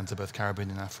backgrounds are both Caribbean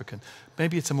and African.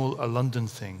 Maybe it's more a London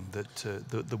thing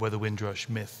where the Windrush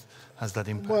myth has that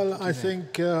impact. Well, I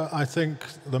think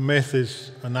the myth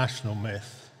is a national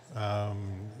myth.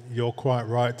 You're quite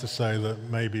right to say that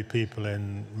maybe people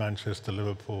in Manchester,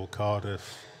 Liverpool,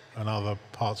 Cardiff, and other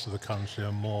parts of the country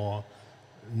are more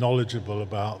knowledgeable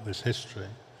about this history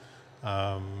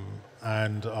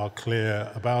and are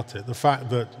clear about it. The fact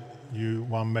that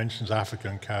one mentions Africa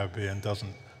and Caribbean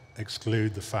doesn't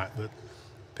exclude the fact that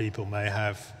people may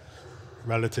have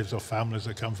relatives or families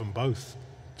that come from both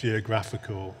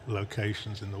geographical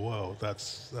locations in the world.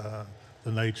 That's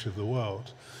the nature of the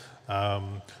world.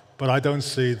 But I don't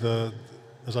see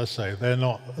as I say, they're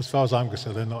not, as far as I'm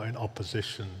concerned, they're not in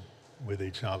opposition with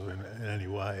each other in any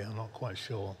way. I'm not quite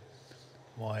sure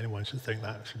why anyone should think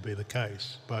that should be the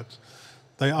case. But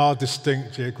they are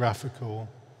distinct geographical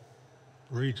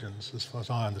regions, as far as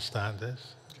I understand it.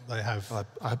 They have. Well,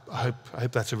 I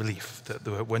hope that's a relief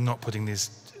that we're not putting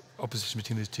this opposition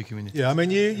between these two communities. Yeah, I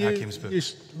mean, you book.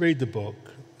 read the book,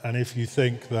 and if you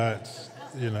think that,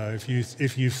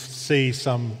 if you see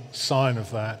some sign of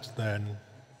that, then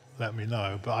let me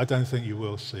know. But I don't think you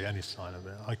will see any sign of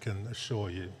it. I can assure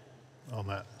you on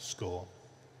that score.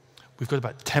 We've got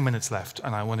about 10 minutes left,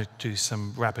 and I want to do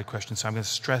some rapid questions. So I'm going to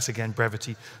stress again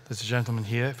brevity. There's a gentleman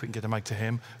here, if we can get a mic to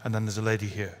him, and then there's a lady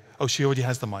here. Oh, she already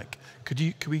has the mic. Could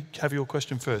we have your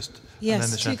question first? Yes, and then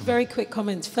the two very quick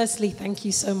comments. Firstly, thank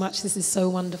you so much. This is so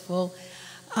wonderful.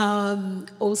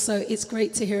 Also, it's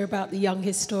great to hear about the young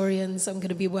historians. I'm going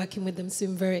to be working with them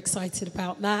soon. Very excited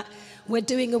about that. We're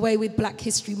doing away with Black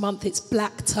History Month. It's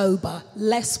Blacktober.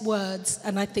 Less words,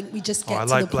 and I think we just get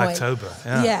to the point. I like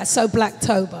Blacktober. Yeah, so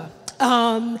Blacktober.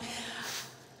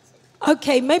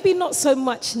 Okay, maybe not so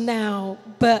much now,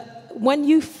 but when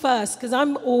you first, because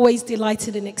I'm always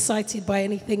delighted and excited by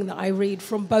anything that I read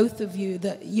from both of you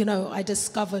that, I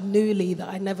discover newly that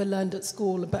I never learned at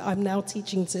school, but I'm now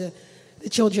teaching to the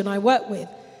children I work with.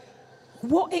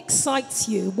 What excites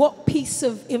you? What piece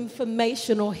of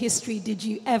information or history did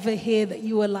you ever hear that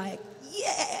you were like,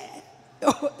 yeah?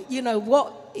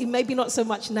 What, maybe not so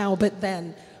much now, but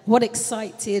then. What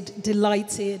excited,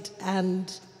 delighted,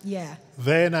 and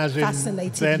then as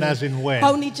fascinated Then you? as in when?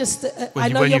 Only just, I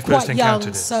know you're quite young,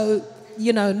 it. so,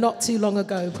 not too long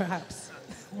ago, perhaps.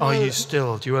 Are you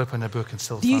still, do you open a book and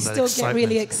still Do you find that still get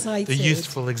really excited? The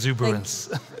youthful exuberance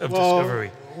of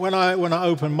discovery. When I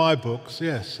open my books,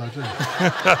 yes, I do.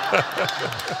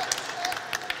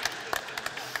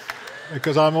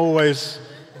 Because I'm always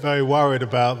very worried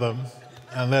about them.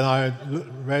 And then I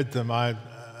read them. I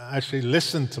actually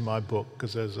listened to my book,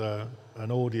 because there's an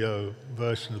audio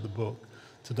version of the book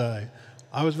today.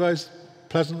 I was very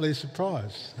pleasantly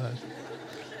surprised.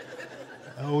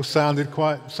 It all sounded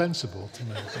quite sensible to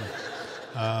me.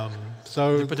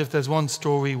 But if there's one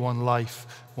story, one life,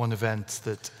 one event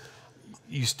that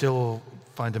you still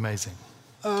find amazing,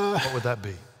 what would that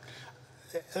be?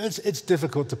 It's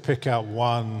difficult to pick out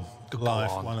one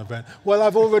life, one event. Well,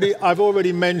 I've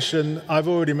already mentioned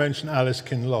Alice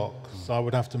Kinloch, so I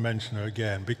would have to mention her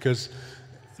again, because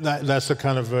that's a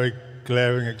kind of very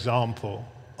glaring example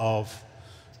of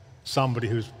somebody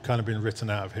who's kind of been written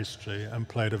out of history and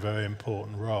played a very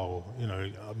important role.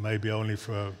 Maybe only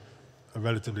for a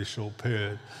relatively short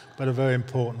period, but a very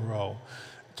important role.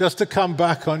 just to come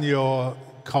back on your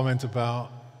comment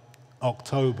about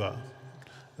October,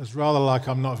 it's rather like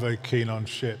I'm not very keen on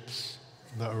ships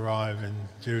that arrive in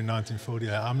June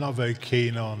 1948. I'm not very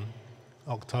keen on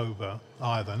October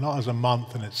either, not as a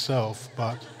month in itself,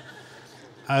 but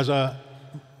as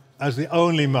the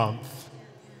only month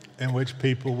in which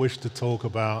people wish to talk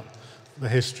about the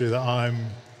history that I'm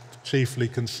chiefly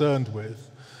concerned with.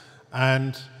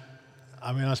 And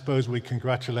I mean, I suppose we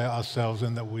congratulate ourselves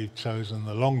in that we've chosen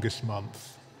the longest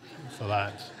month for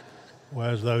that,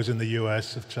 whereas those in the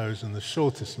US have chosen the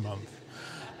shortest month.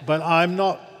 But I'm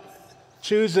not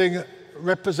choosing,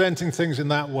 representing things in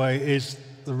that way is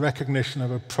the recognition of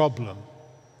a problem.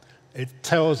 It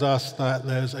tells us that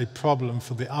there's a problem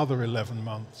for the other 11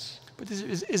 months. But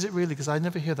is it really? Because I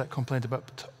never hear that complaint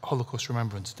about Holocaust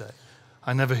Remembrance Day.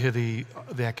 I never hear the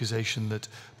accusation that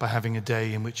by having a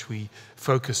day in which we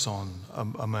focus on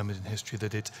a moment in history,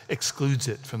 that it excludes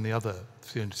it from the other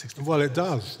 360. Well, it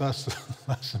does. That's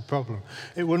the problem.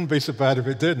 It wouldn't be so bad if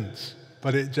it didn't,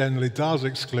 but it generally does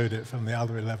exclude it from the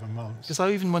other 11 months. Because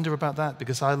I even wonder about that,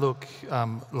 because I look,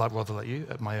 rather like you,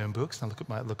 at my own books, and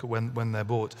I look at when they're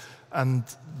bought, and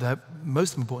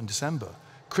most of them are bought in December.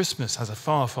 Christmas has a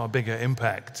far, far bigger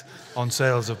impact on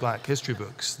sales of Black History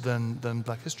books than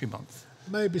Black History Month.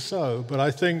 Maybe so, but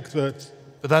I think that...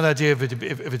 But that idea of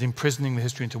it imprisoning the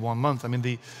history into 1 month, I mean,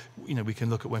 we can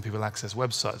look at when people access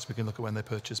websites, we can look at when they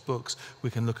purchase books, we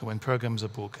can look at when programs are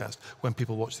broadcast, when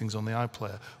people watch things on the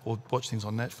iPlayer or watch things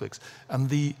on Netflix. And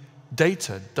the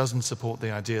data doesn't support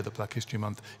the idea that Black History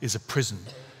Month is a prison.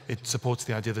 It supports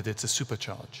the idea that it's a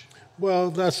supercharge.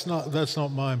 Well, that's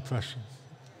not my impression.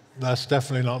 That's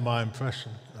definitely not my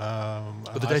impression.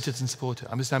 But the data doesn't support it.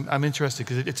 I'm interested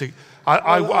because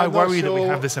I worry that we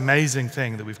have this amazing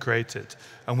thing that we've created,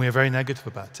 and we are very negative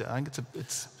about it. I think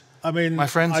it's. I mean, my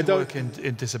friends who work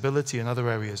in disability and other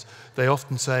areas, they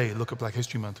often say, look at Black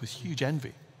History Month with huge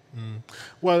envy.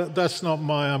 Well, that's not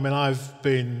my. I mean, I've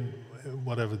been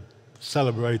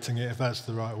celebrating it, if that's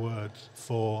the right word,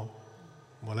 for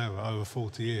over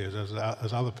 40 years,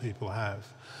 as other people have,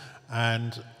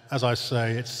 and as I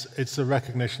say, it's a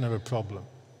recognition of a problem.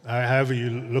 However you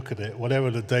look at it, whatever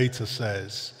the data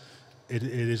says, it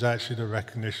is actually the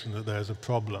recognition that there's a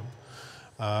problem.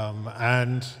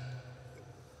 And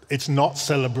it's not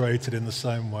celebrated in the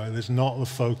same way. There's not the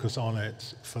focus on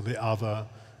it for the other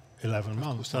 11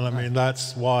 months. And I mean,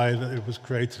 that's why it was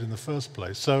created in the first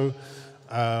place. So,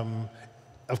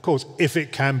 of course, if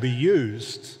it can be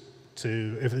used,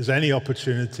 if there's any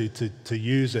opportunity to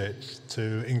use it,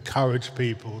 to encourage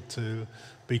people to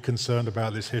be concerned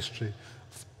about this history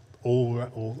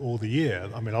all the year,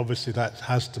 I mean, obviously that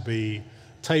has to be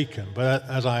taken. But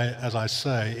as I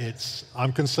say,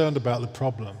 I'm concerned about the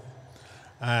problem,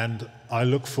 and I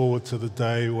look forward to the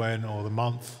day when, or the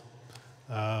month,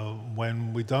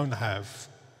 when we don't have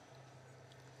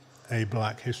a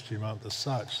Black History Month as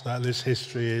such, that this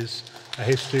history is a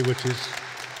history which is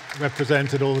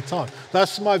represented all the time.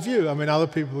 That's my view. I mean, other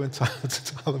people are entitled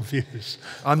to other views.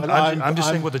 I'm just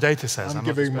saying what the data says. I'm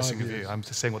not expressing a view. I'm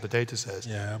just saying what the data says,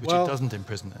 which it doesn't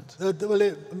imprison it.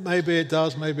 Well, maybe it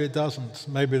does, maybe it doesn't.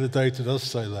 Maybe the data does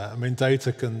say that. I mean,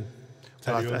 data can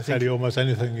tell you almost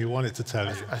anything you want it to tell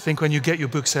you. I think when you get your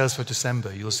book sales for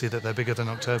December, you'll see that they're bigger than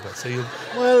October. So you'll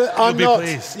be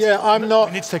pleased. Yeah, I'm not.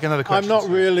 We need to take another question. I'm not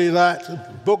really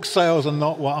that. Book sales are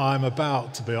not what I'm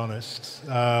about, to be honest.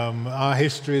 Our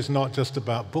history is not just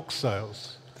about book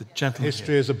sales. The gentleman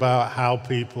history is about how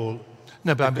people.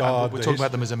 No, but we're talking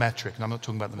about them as a metric, and I'm not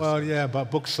talking about them as. Well, yeah, but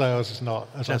book sales is not,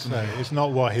 as I say, it's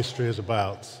not what history is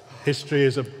about. History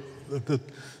is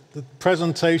the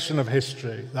presentation of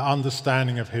history, the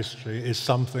understanding of history, is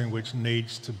something which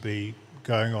needs to be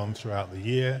going on throughout the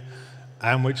year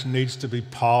and which needs to be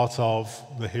part of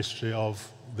the history of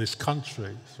this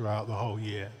country throughout the whole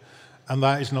year. And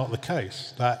that is not the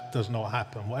case. That does not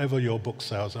happen, whatever your book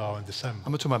sales are in December.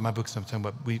 I'm not talking about my books, I'm talking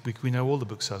about, we know all the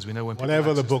book sales. We know when people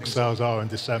whatever the book sales are in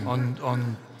December.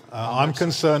 I'm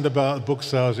concerned about book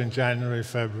sales in January,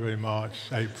 February, March,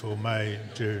 April, May,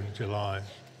 June, July,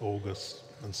 August,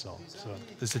 and so on. So.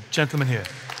 There's a gentleman here.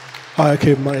 Hi,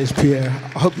 Hakim. My name is Pierre.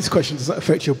 I hope this question doesn't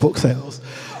affect your book sales.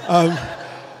 I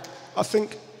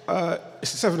think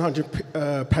it's a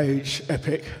 700-page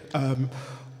epic. The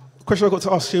question I've got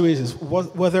to ask you is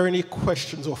were there any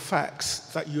questions or facts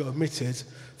that you omitted,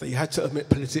 that you had to omit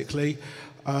politically,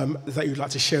 that you'd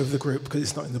like to share with the group because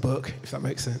it's not in the book, if that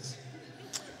makes sense?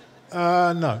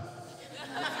 No.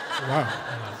 Wow.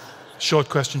 Short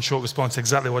question, short response,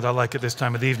 exactly what I like at this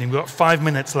time of the evening. We've got 5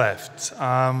 minutes left.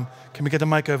 Can we get a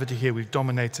mic over to here? We've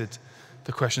dominated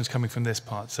the questions coming from this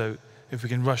part, so if we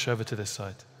can rush over to this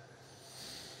side.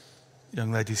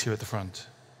 young ladies here at the front.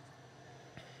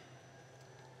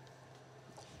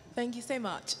 Thank you so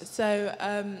much. So,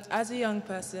 as a young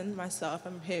person myself,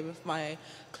 I'm here with my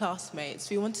classmates.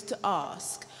 We wanted to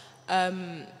ask,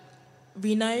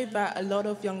 we know that a lot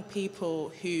of young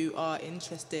people who are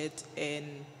interested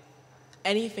in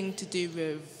anything to do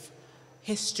with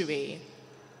history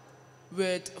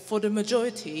would, for the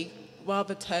majority,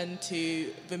 rather turn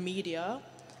to the media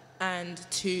and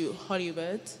to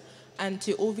Hollywood and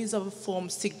to all these other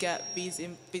forms to get these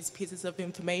pieces of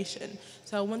information.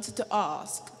 So I wanted to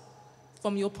ask,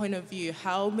 from your point of view,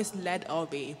 how misled are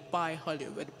we by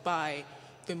Hollywood, by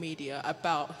the media,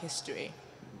 about history?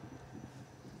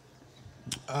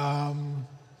 I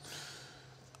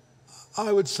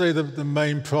would say that the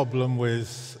main problem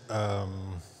with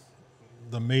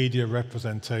the media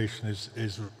representation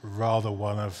is rather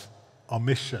one of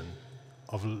omission,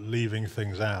 of leaving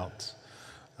things out.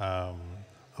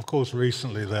 Of course,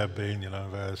 recently there have been,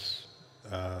 various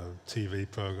TV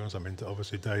programs. I mean,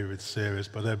 obviously David's series,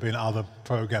 but there have been other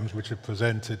programs which have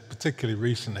presented particularly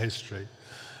recent history.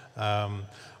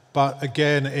 But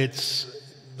again,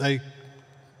 they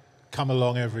come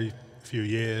along every few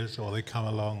years, or they come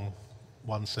along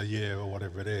once a year, or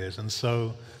whatever it is. And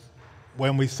so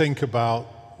when we think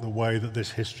about the way that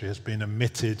this history has been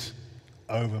omitted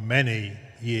over many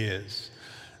years,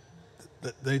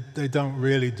 they don't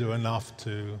really do enough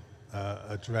to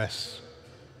address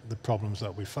the problems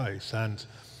that we face. And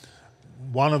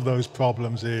one of those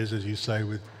problems is, as you say,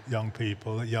 with young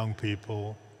people, that young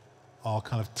people are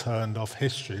kind of turned off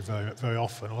history very, very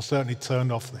often, or certainly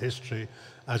turned off the history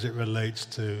as it relates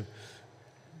to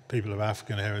people of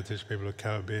African heritage, people of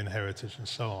Caribbean heritage, and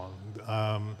so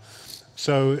on.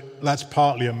 So that's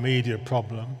partly a media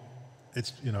problem.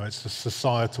 It's a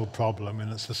societal problem, in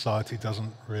that society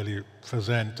doesn't really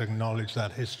acknowledge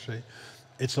that history.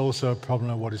 It's also a problem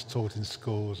of what is taught in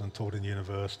schools and taught in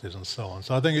universities and so on.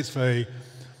 So I think it's very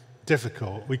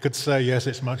difficult. We could say, yes,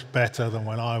 it's much better than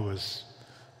when I was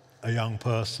a young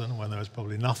person, when there was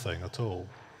probably nothing at all.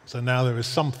 So now there is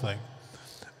something.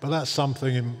 But that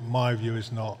something, in my view,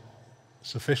 is not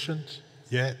sufficient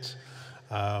yet.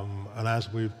 And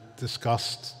as we've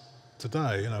discussed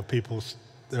today,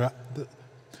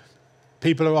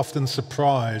 people are often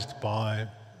surprised by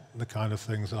the kind of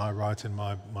things that I write in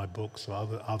my books, or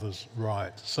others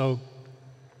write. So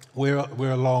we're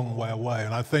a long way away.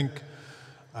 And I think,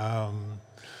 I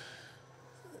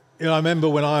remember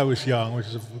when I was young, which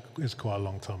is quite a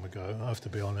long time ago, I have to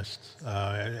be honest,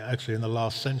 actually in the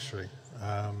last century.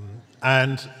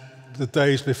 And the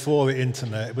days before the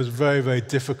internet, it was very, very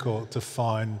difficult to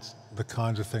find the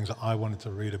kinds of things that I wanted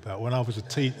to read about. When I was a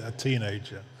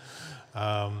teenager,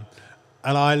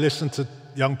 and I listen to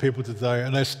young people today,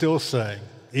 and they're still saying,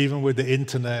 even with the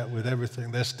internet, with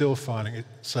everything, they're still saying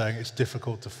it's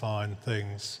difficult to find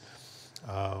things.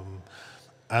 And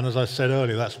as I said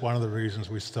earlier, that's one of the reasons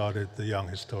we started the Young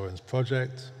Historians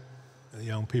Project.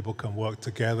 Young people can work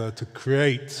together to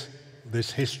create this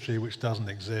history which doesn't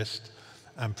exist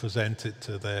and present it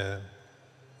to their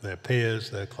peers,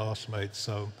 their classmates.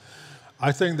 So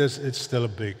I think it's still a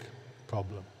big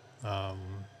problem.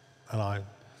 And I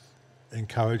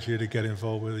encourage you to get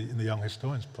involved in the Young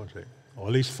Historians Project, or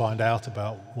at least find out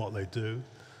about what they do,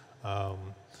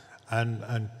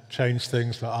 and change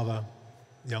things for other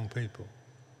young people.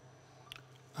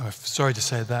 I'm sorry to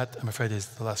say that. I'm afraid is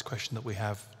the last question that we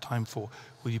have time for.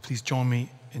 Will you please join me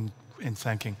in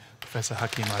thanking Professor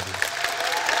Hakim Adi?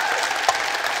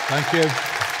 Thank you.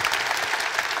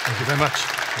 Thank you very much.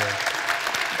 Yeah.